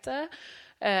lönearbete.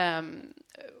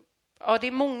 Ja, det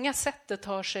är många sätt det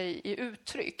tar sig i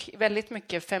uttryck. Väldigt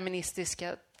mycket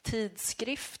feministiska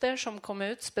tidskrifter som kom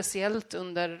ut, speciellt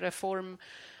under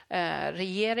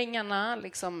reformregeringarna.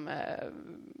 Liksom,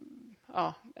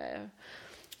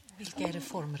 vilka är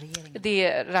reformregeringarna? Det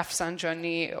är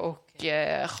Rafsanjani och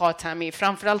Khatami.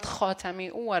 Framförallt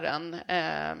Khatami-åren.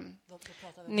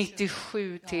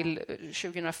 97 till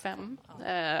 2005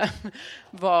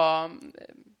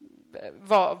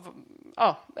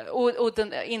 och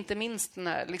inte minst den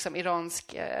här, liksom,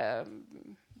 iransk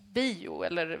bio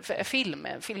eller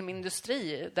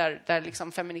filmindustri där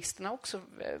liksom feministerna också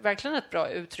verkligen ett bra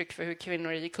uttryck för hur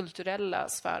kvinnor i kulturella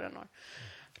sfären har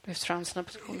lyft fram sina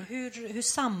positioner. Hur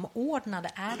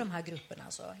samordnade är de här grupperna?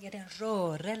 Alltså? Är det en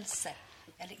rörelse?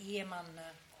 Eller är man...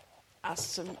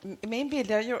 Alltså, min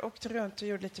bild, jag åkte runt och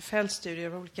gjorde lite fältstudier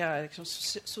av olika liksom,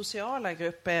 sociala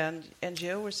grupper,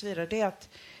 NGO och så vidare, det är att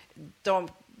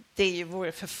det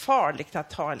vore för farligt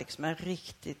att ha liksom en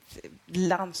riktigt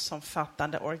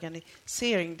landsomfattande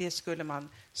organisering. Det skulle man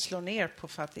slå ner på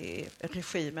för att det är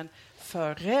regimen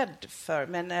för rädd för.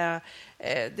 Men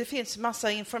det finns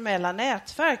massa informella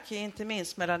nätverk, inte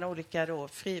minst mellan olika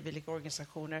frivilliga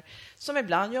organisationer som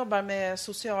ibland jobbar med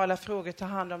sociala frågor, tar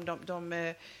hand om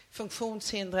de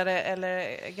funktionshindrade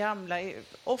eller gamla,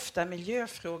 ofta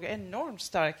miljöfrågor, enormt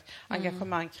starkt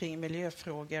engagemang kring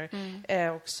miljöfrågor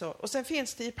också. Och sen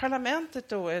finns det i parlamentet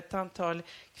då ett antal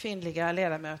kvinnliga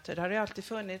ledamöter, det har det alltid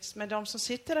funnits, men de som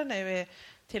sitter där nu är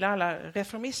till alla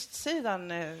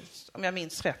reformistsidan, om jag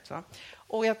minns rätt. Va?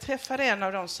 Och jag träffade en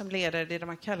av dem som leder det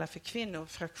man kallar för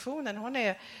kvinnofraktionen. Hon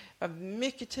var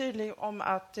mycket tydlig om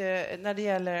att när det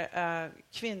gäller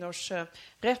kvinnors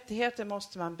rättigheter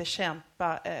måste man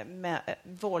bekämpa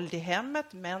våld i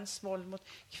hemmet. Mäns våld mot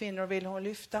kvinnor vill hon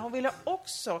lyfta. Hon ville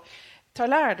också ta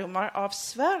lärdomar av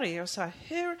Sverige och säga,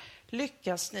 hur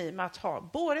lyckas ni med att ha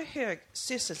både hög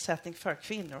sysselsättning för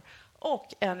kvinnor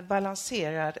och en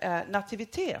balanserad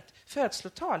nativitet,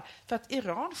 födslotal. För att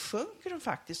Iran sjunker de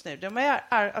faktiskt nu. De är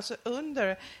alltså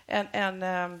under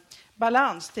en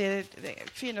balans.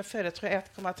 Kvinnor föder tror jag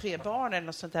 1,3 barn eller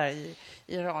något sånt där i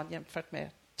Iran jämfört med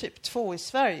typ 2 i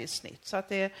Sverige i snitt. Så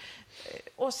att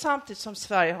och samtidigt som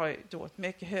Sverige har då ett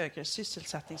mycket högre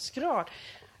sysselsättningsgrad.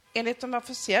 Enligt de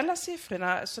officiella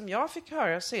siffrorna som jag fick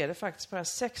höra så är det faktiskt bara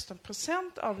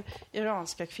 16% av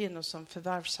iranska kvinnor som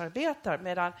förvärvsarbetar,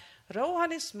 medan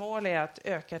Rouhanis mål är att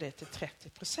öka det till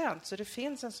 30%. Så det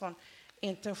finns en sån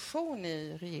intention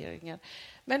i regeringen.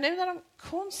 Men nu när de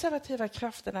konservativa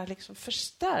krafterna liksom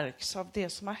förstärks av det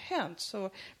som har hänt så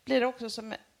blir det också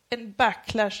som en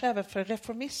backlash även för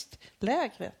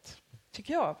reformistlägret,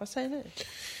 tycker jag. Vad säger ni?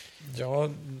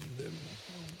 Ja,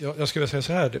 jag skulle säga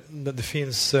så här. Det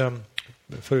finns,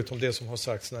 förutom det som har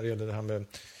sagts när det gäller det här med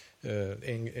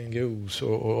NGOs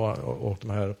och de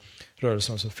här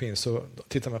rörelserna som finns, så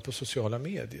tittar man på sociala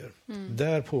medier.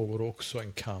 Där pågår också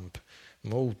en kamp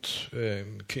mot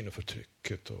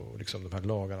kvinnoförtrycket och liksom de här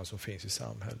lagarna som finns i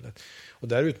samhället. Och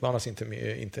där utmanas inte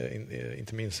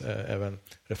minst även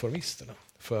reformisterna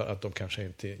för att de kanske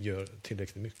inte gör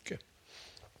tillräckligt mycket.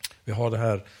 Vi har det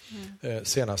här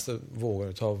senaste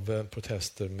vågen av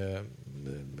protester med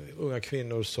unga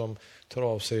kvinnor som tar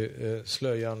av sig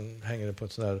slöjan, hänger på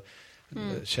ett sån här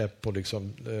käpp och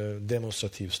liksom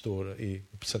demonstrativt står i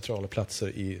centrala platser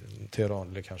i Teheran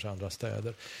eller kanske andra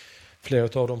städer.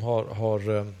 Flera av dem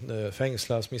har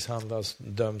fängslats, misshandlats,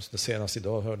 dömts. Senast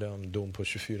idag hörde jag en dom på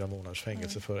 24 månaders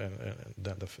fängelse för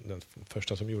den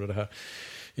första som gjorde det här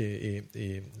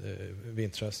i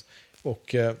vintras.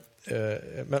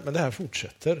 Men det här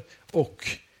fortsätter.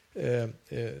 Och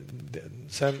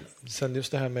sen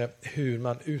just det här med hur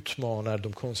man utmanar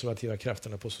de konservativa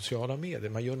krafterna på sociala medier.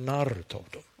 Man gör narr av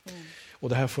dem. Och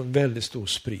det här får en väldigt stor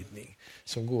spridning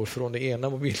som går från det ena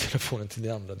mobiltelefonen till det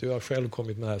andra. Du har själv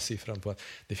kommit med den här siffran på att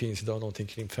det finns idag någonting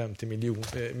kring 50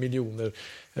 miljoner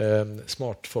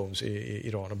smartphones i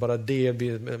Iran. Och bara det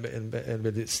blir en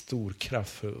väldigt stor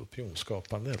kraft för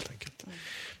opinionsskapande helt enkelt.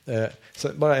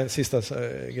 Så bara en sista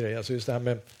grej. Alltså just det här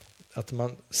med att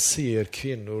man ser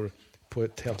kvinnor på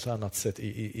ett helt annat sätt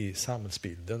i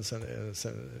samhällsbilden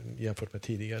sen jämfört med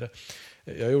tidigare.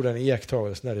 Jag gjorde en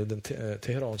iakttagelse när det är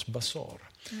Teherans basar.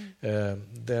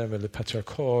 Det är en väldigt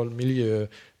patriarkal miljö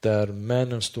där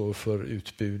männen står för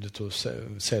utbudet och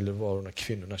säljer varorna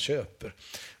kvinnorna köper.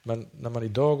 Men när man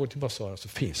idag går till basaren så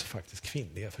finns det faktiskt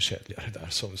kvinnliga försäljare där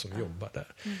som jobbar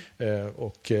där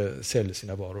och säljer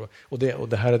sina varor. Och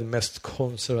det här är den mest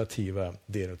konservativa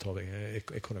delen av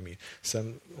ekonomin.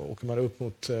 Sen åker man upp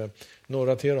mot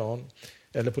norra Teheran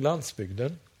eller på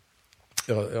landsbygden.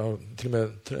 Jag har till och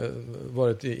med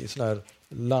varit i såna här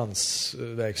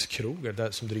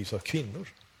landsvägskrogar som drivs av kvinnor.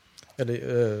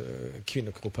 Eller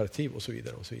kvinnokooperativ och så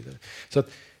vidare. Och så vidare. Så att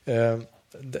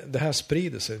det här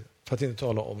sprider sig, för att inte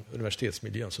tala om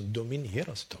universitetsmiljön som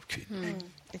domineras av kvinnor.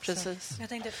 Precis. Jag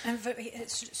tänkte,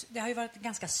 det har ju varit ett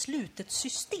ganska slutet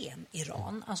system i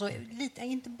Iran. Alltså,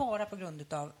 inte bara på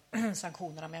grund av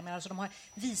sanktionerna, men jag menar, alltså, de har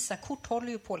Visa-kort håller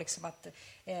ju på liksom att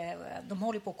de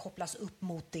håller på att kopplas upp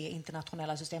mot det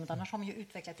internationella systemet. Annars har de ju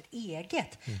utvecklat ett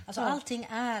eget. Alltså, allting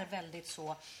är väldigt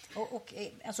så.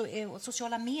 Alltså,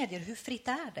 sociala medier, hur fritt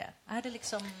är det? Är det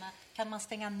liksom, kan man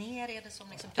stänga ner? Är det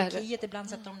som liksom Turkiet? Ibland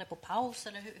sätter de det på paus?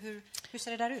 Eller hur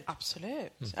ser det där ut?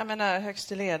 Absolut. Jag menar,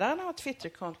 högste ledaren har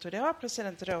Twitterkonto. Det har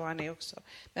president Rouhani också.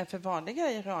 Men för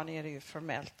vanliga iranier är det ju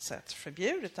formellt sett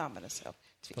förbjudet att använda sig av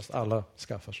Twitter. Fast alla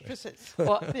skaffar sig. Precis.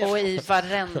 Och i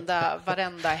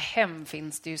varenda hem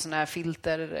finns det ju såna här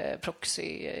filter,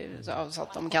 proxy, så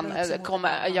att de kan komma,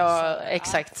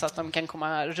 exakt, så att de kan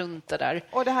komma runt det där.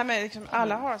 Och det här med liksom,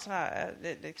 alla har såna här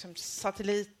liksom,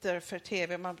 satelliter för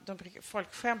tv.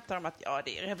 Folk skämtar om att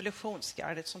det är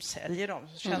revolutionsgardet som säljer dem,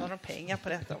 så tjänar de pengar på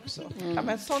detta också. Ja,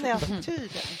 men sån är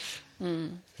attityden.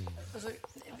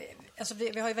 Alltså,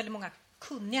 vi har ju väldigt många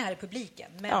kunniga här i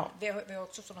publiken, men vi har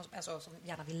också sådana som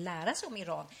gärna vill lära sig om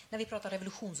Iran. När vi pratar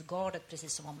revolutionsgardet,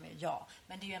 precis som om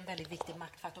men det är ju en väldigt viktig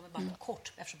maktfaktor, men bara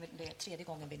kort, eftersom det är tredje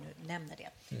gången vi nu nämner det.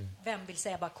 Vem vill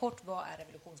säga bara kort, vad är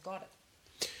revolutionsgardet?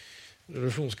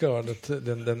 Revolutionsgardet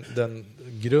den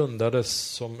grundades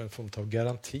som en form av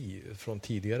garanti från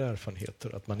tidigare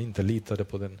erfarenheter att man inte litade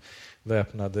på de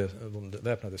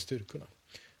väpnade styrkorna.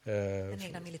 Den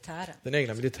egna militären. Den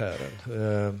egna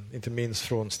militären. Inte minst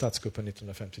från statskuppen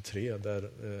 1953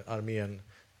 där armén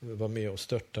var med och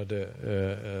störtade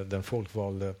den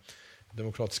folkvalde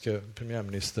demokratiska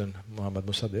premiärministern Mohammad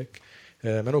Fazlhashemi.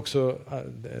 Men också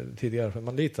tidigare, för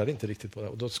man litade inte riktigt på det.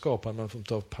 Och då skapar man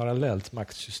ett av parallellt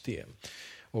maktsystem.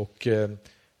 Och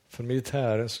för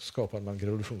militären så skapar man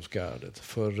revolutionsgardet.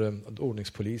 För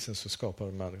ordningspolisen så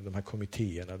skapar man de här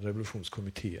kommittéerna,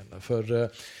 revolutionskommittéerna. För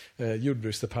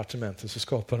jordbruksdepartementet så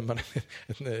skapar man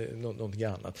någonting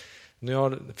annat. Nu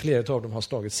har flera av dem har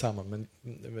slagits samman,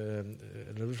 men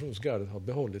revolutionsgardet har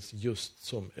behållits just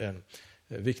som en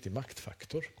viktig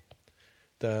maktfaktor.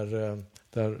 Där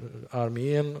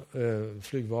armén,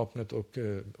 flygvapnet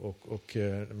och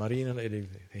marinen är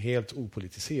helt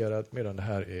opolitiserad, medan det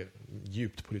här är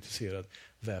djupt politiserad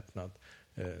väpnad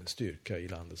styrka i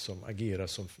landet som agerar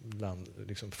som land,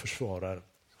 liksom försvarar,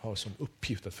 har som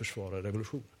uppgift att försvara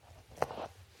revolution.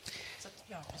 Så att,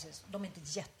 ja, precis. De är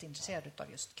inte jätteintresserade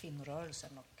av just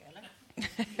kvinnorörelsen, eller?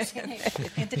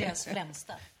 Är inte deras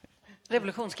främsta?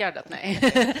 Revolutionsgardet, nej.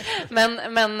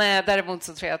 men däremot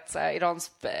så tror jag att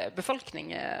Irans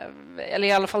befolkning, eller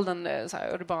i alla fall den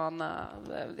urbana,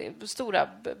 stora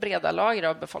breda lager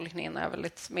av befolkningen är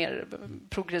väldigt mer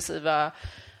progressiva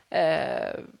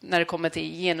när det kommer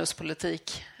till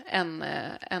genuspolitik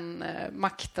än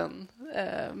makten.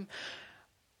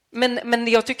 Men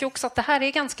jag tycker också att det här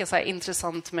är ganska så här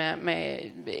intressant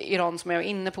med Iran, som jag var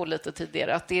inne på lite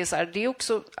tidigare. Att det är så här, det är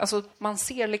också, alltså man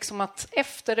ser liksom att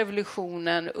efter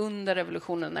revolutionen, under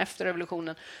revolutionen, efter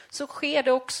revolutionen, så sker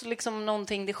det också liksom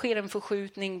någonting. Det sker en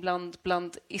förskjutning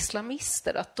bland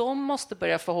islamister. Att de måste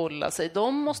börja förhålla sig.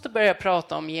 De måste börja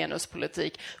prata om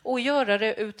genuspolitik och göra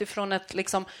det utifrån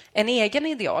en egen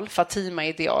ideal,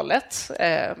 Fatima-idealet.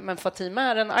 Men Fatima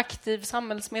är en aktiv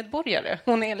samhällsmedborgare.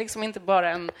 Hon är liksom inte bara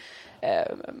en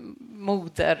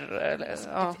moder.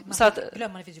 Man så att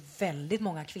glömma, det finns ju väldigt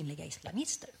många kvinnliga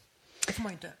islamister. Det får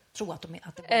man ju inte tro att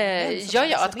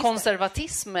att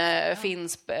konservatism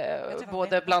finns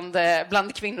både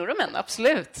bland kvinnor och män,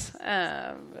 absolut.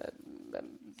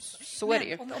 Så är det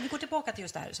ju. Om vi går tillbaka till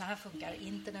just det här, så här funkar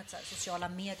internet, sociala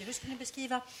medier. Hur skulle ni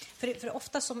beskriva, för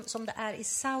ofta som det är i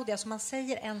Saudi, alltså man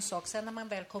säger en sak, sen när man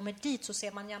väl kommer dit så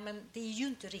ser man, ja men det är ju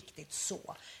inte riktigt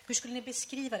så. Hur skulle ni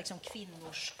beskriva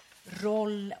kvinnors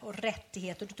roll och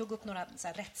rättigheter? Du tog upp några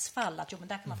rättsfall, att men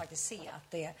där kan man faktiskt se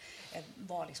att det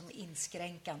var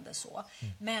inskränkande så.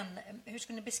 Men hur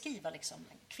skulle ni beskriva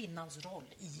kvinnans roll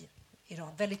i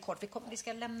Iran? Väldigt kort. Vi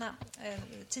ska lämna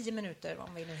 10 minuter,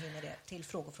 om vi nu hinner det, till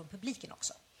frågor från publiken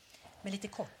också. Men lite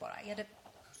kort bara.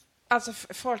 Alltså,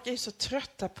 folk är ju så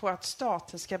trötta på att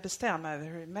staten ska bestämma över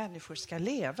hur människor ska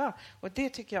leva. Och det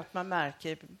tycker jag att man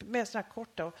märker med sådana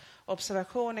korta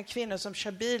observationer. Kvinnor som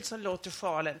kör bil, som låter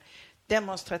sjalen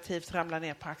demonstrativt ramla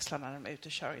ner på axlarna när de är ute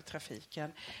och kör i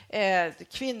trafiken.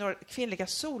 Kvinnliga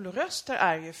soloröster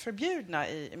är ju förbjudna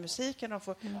i musiken. De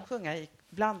får sjunga i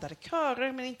blandade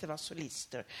körer men inte vara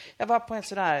solister. Jag var på en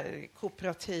sån där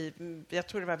kooperativ, jag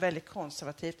tror det var väldigt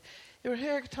konservativt. Ur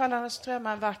högtalarna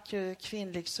strömmar en vacker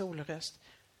kvinnlig solröst.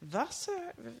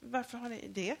 Varför har ni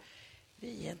det?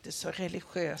 Vi är inte så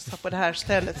religiösa på det här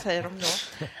stället, säger de då.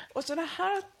 Och sådana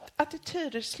här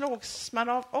attityder slås man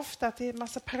av ofta, att det är en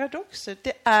massa paradoxer.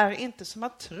 Det är inte som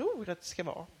man tror att det ska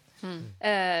vara.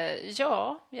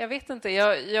 Jag vet inte.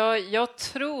 Jag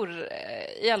tror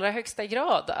i allra högsta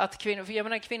grad att kvinnor, för jag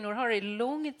menar, kvinnor har i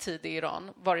lång tid i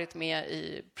Iran varit med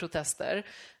i protester,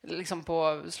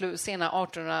 på sena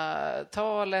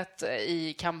 1800-talet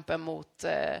i kampen mot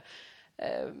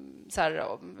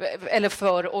eller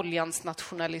för oljans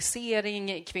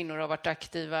nationalisering. Kvinnor har varit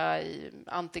aktiva i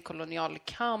antikolonial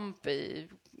kamp i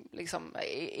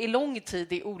lång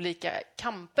tid i olika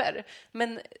kamper.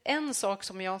 Men en sak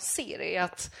som jag ser är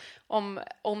att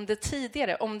om det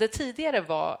tidigare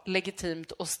var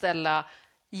legitimt att ställa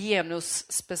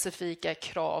genusspecifika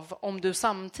krav, om du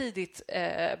samtidigt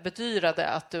bedyrade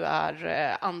att du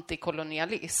är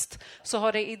antikolonialist, så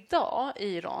har det idag i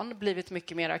Iran blivit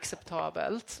mycket mer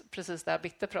acceptabelt, precis där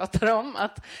Bitte pratar om,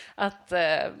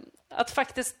 att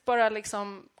faktiskt bara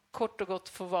kort och gott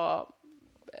få vara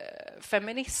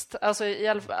feminist. Alltså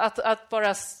att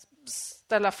bara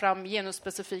ställa fram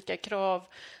genusspecifika krav.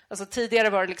 Alltså tidigare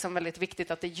var det väldigt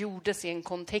viktigt att det gjordes i en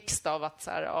kontext av att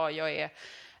jag är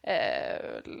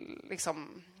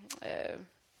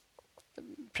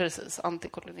precis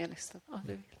antikolonialist.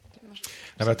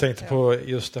 Nej, jag tänkte på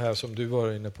just det här som du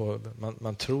var inne på.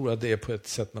 Man tror att det är på ett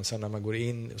sätt, men sen när man går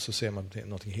in så ser man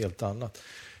något helt annat.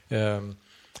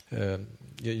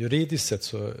 Juridiskt sett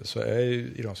så är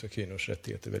ju iranska kvinnors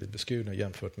rättigheter väldigt beskurna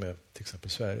jämfört med till exempel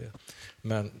Sverige.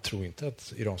 Men tro inte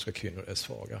att iranska kvinnor är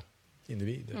svaga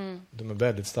individer. De är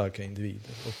väldigt starka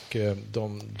individer och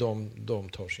de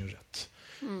tar sin rätt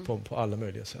på alla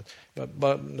möjliga sätt.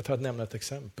 Bara för att nämna ett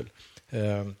exempel.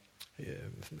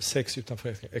 Sex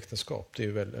utanför äktenskap, det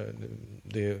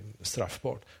är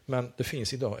straffbart. Men det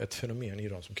finns idag ett fenomen i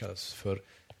Iran som kallas för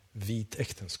vit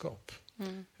äktenskap.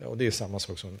 Och det är samma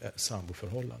sak som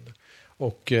samboförhållande.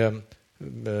 Och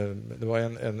det var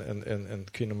en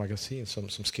kvinnomagasin som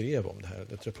skrev om det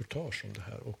här, ett reportage om det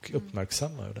här och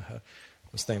uppmärksammade det här.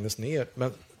 Och stängdes ner.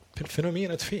 Men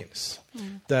fenomenet finns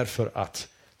därför att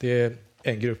det är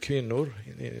en grupp kvinnor,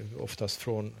 oftast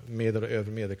från medel- och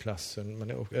övre medelklassen,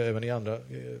 men även i andra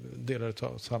delar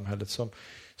av samhället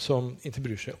som inte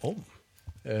bryr sig om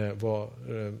vad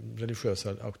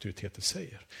religiösa auktoriteter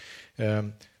säger.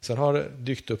 Sen har det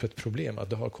dykt upp ett problem att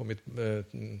det har kommit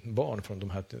barn från de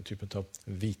här typen av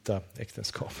vita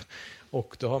äktenskap.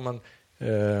 Och då har man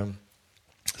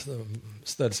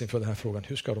ställs inför den här frågan,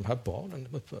 hur ska de här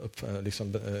barnen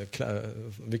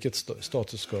vilket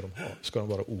status ska de ha? Ska de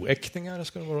vara oäktingar eller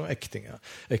ska de vara äktingar?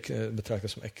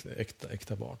 Betraktas som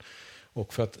äkta barn.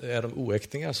 Och för att är de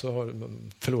oäktingar så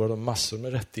förlorar de massor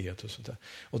med rättigheter och sånt där.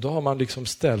 Och då har man liksom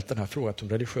ställt den här frågan till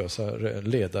religiösa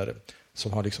ledare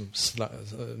som har liksom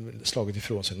slagit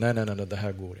ifrån sig. Nej, det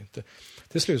här går inte.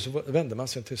 Till slut så vänder man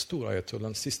sig till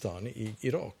storayatollan Sistani i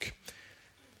Irak.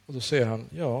 Och då säger han,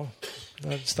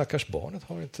 det stackars barnet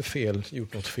har inte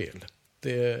gjort något fel.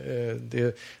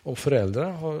 Om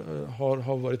föräldrar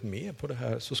har varit med på det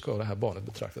här så ska det här barnet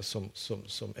betraktas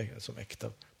som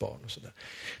äkta barn. Och så där.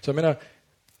 Så jag menar,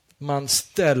 man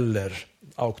ställer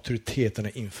auktoriteterna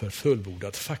inför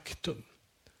fullbordat faktum.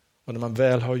 Och när man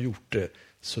väl har gjort det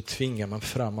så tvingar man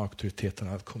fram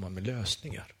auktoriteterna att komma med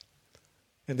lösningar.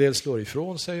 En del slår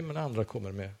ifrån sig men andra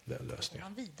kommer med lösningar.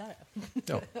 Man vidare.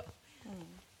 Ja.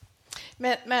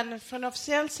 Men från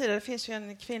officiell sida, det finns ju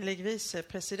en kvinnlig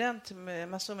vicepresident,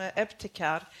 Massoumeh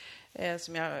Ebtekar,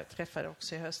 som jag träffade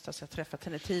också i höstas. Jag har träffat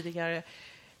henne tidigare.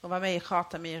 Hon var med i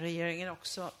Khatami-regeringen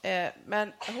också.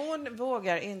 Men hon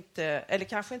vågar inte, eller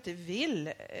kanske inte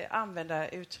vill, använda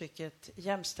uttrycket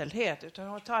jämställdhet. Utan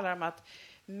hon talar om att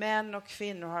män och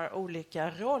kvinnor har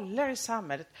olika roller i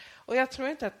samhället. Och jag tror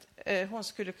inte att hon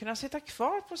skulle kunna sitta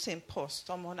kvar på sin post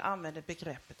om hon använder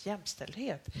begreppet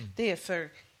jämställdhet. Det är för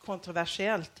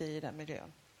kontroversiellt i den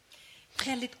miljön.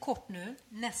 Väldigt kort nu,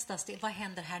 nästa steg. Vad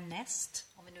händer härnäst?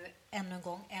 Om vi nu ännu en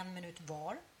gång, 1 minut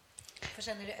var. För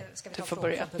sen ska vi ta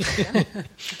frågan från publiken.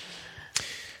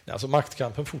 Alltså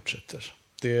maktkampen fortsätter.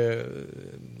 Det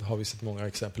har vi sett många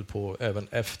exempel på även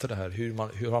efter det här.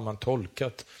 Hur har man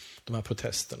tolkat de här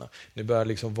protesterna? Nu börjar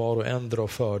liksom var och en dra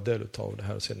fördel av det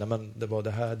här och säga, nej men det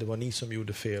var ni som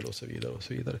gjorde fel och så vidare och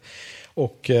så vidare.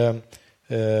 Och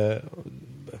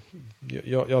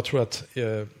jag tror att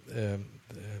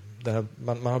det här,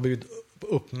 man har blivit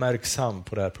uppmärksam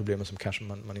på det här problemet som kanske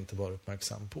man inte var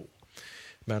uppmärksam på.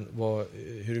 Men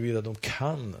huruvida de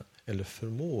kan eller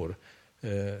förmår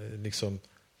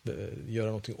göra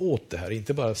någonting åt det här,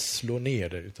 inte bara slå ner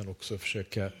det utan också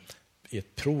försöka i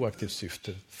ett proaktivt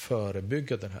syfte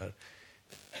förebygga den här.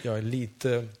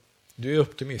 Du är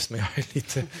optimist, men jag är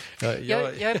lite...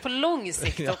 Jag är på lång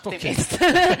sikt optimist.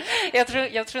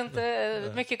 Jag tror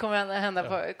inte mycket kommer att hända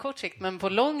på kort sikt, men på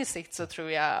lång sikt så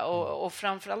tror jag, och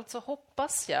framförallt så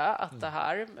hoppas jag att det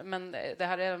här, men det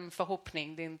här är en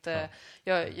förhoppning, det är inte,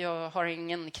 jag har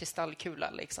ingen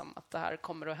kristallkula liksom, att det här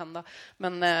kommer att hända.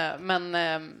 Men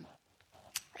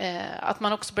att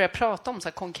man också börjar prata om så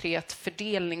här konkret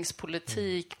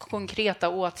fördelningspolitik, konkreta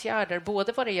åtgärder,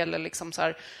 både vad det gäller liksom så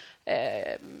här,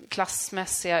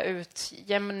 klassmässiga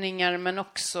utjämningar men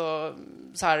också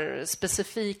så här,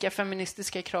 specifika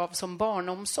feministiska krav som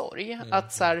barnomsorg.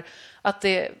 Att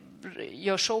det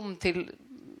görs om till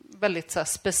väldigt så här,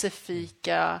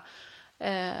 specifika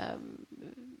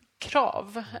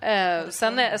krav.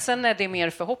 Sen är det mer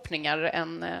förhoppningar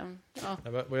än...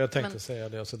 Vad jag tänkte säga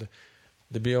är alltså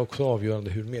det blir också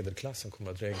avgörande hur medelklassen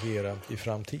kommer att reagera i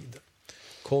framtiden.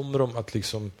 Kommer de att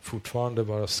liksom fortfarande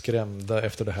vara skrämda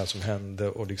efter det här som hände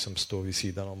och liksom stå vid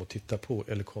sidan om och titta på,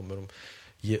 eller kommer de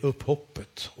ge upp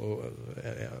hoppet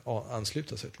och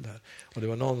ansluta sig till det här? Och det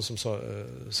var någon som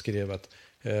skrev att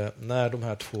när de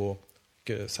här två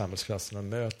samhällsklasserna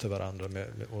möter varandra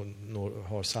och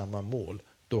har samma mål,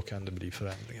 då kan det bli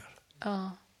förändringar.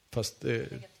 Ja. Fast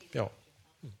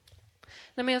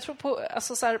Nej, men jag tror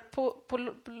på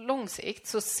lång sikt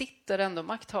så sitter ändå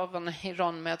makthavarna i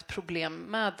Iran med ett problem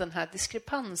med den här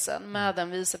diskrepansen, med en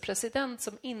vicepresident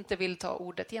som inte vill ta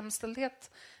ordet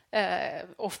jämställdhet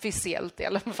officiellt i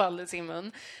alla fall i sin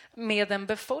mun, med en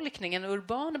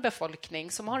urban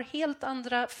befolkning som har helt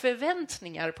andra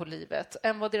förväntningar på livet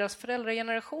än vad deras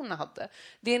föräldrageneration hade.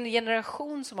 Det är en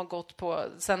generation som har gått på,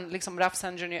 sen liksom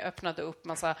Rafsanjani öppnade upp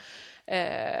massa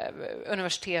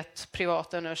universitet,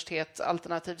 privata universitet,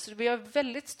 alternativ. Så vi har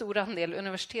väldigt stor andel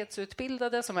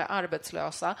universitetsutbildade som är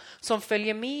arbetslösa, som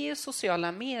följer med i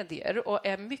sociala medier och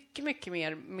är mycket, mycket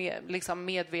mer liksom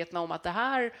medvetna om att det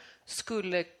här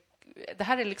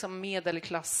är liksom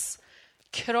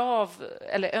medelklasskrav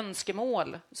eller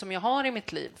önskemål som jag har i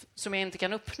mitt liv som jag inte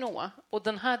kan uppnå. Och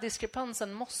den här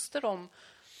diskrepansen måste de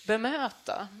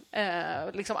bemöta.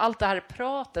 Liksom allt det här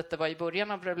pratet det var i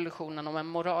början av revolutionen om en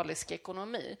moralisk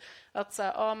ekonomi. Att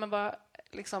säga, men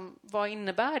vad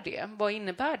innebär det? Vad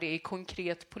innebär det i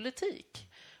konkret politik?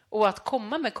 Och att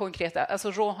komma med konkreta...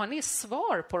 Alltså Rouhanis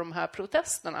svar på de här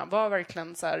protesterna var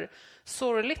verkligen så här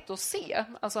sorgligt att se.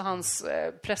 Alltså hans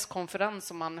presskonferens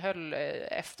som han höll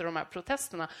efter de här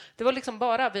protesterna. Det var liksom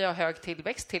bara, vi har hög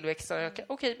tillväxt.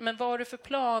 Okej, men vad har du för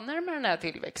planer med den här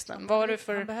tillväxten? Vad har du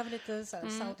för... Man behöver lite så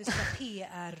här, saudiska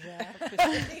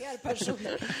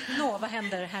PR-personer. Vad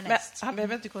händer härnäst? Men han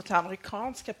behöver inte gå till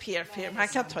amerikanska PR-firmor. Han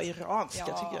kan ta iranska,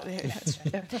 tycker jag.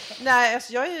 Nej,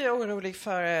 alltså jag är orolig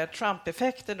för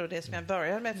Trump-effekten och det som jag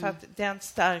började med, för att den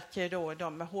stärker då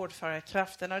de hårdföra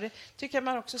krafterna. Och det tycker jag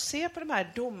man också ser på de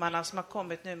här domarna som har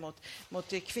kommit nu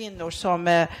mot kvinnor som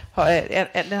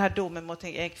den här domen mot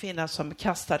en kvinna som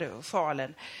kastade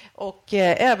sjalen, och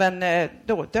även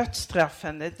då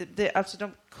dödsstraffen. Alltså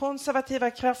de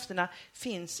konservativa krafterna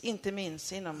finns inte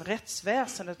minst inom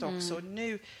rättsväsendet också.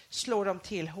 Nu slår de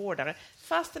till hårdare.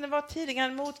 Fast det var tidigare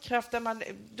en motkraft där man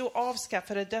då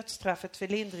avskaffade dödsstraffet för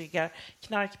lindriga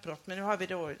knarkbrott. Men nu har vi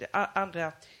då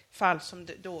andra fall som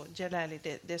då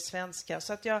Jalali, det svenska.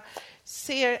 Så att jag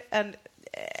ser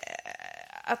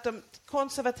att de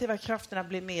konservativa krafterna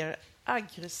blir mer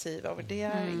aggressiva, och det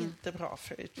är inte bra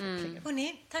för utvecklingen.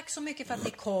 Hörrni, tack så mycket för att ni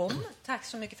kom. Tack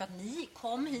så mycket för att ni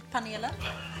kom hit, panelen.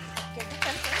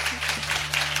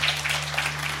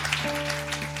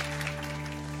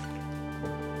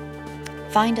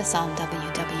 Find us on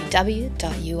www.ui.se.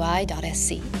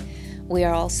 We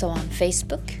are also on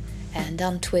Facebook and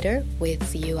on Twitter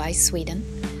with UI Sweden.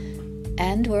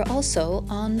 And we're also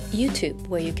on YouTube,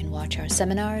 where you can watch our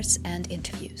seminars and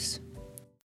interviews.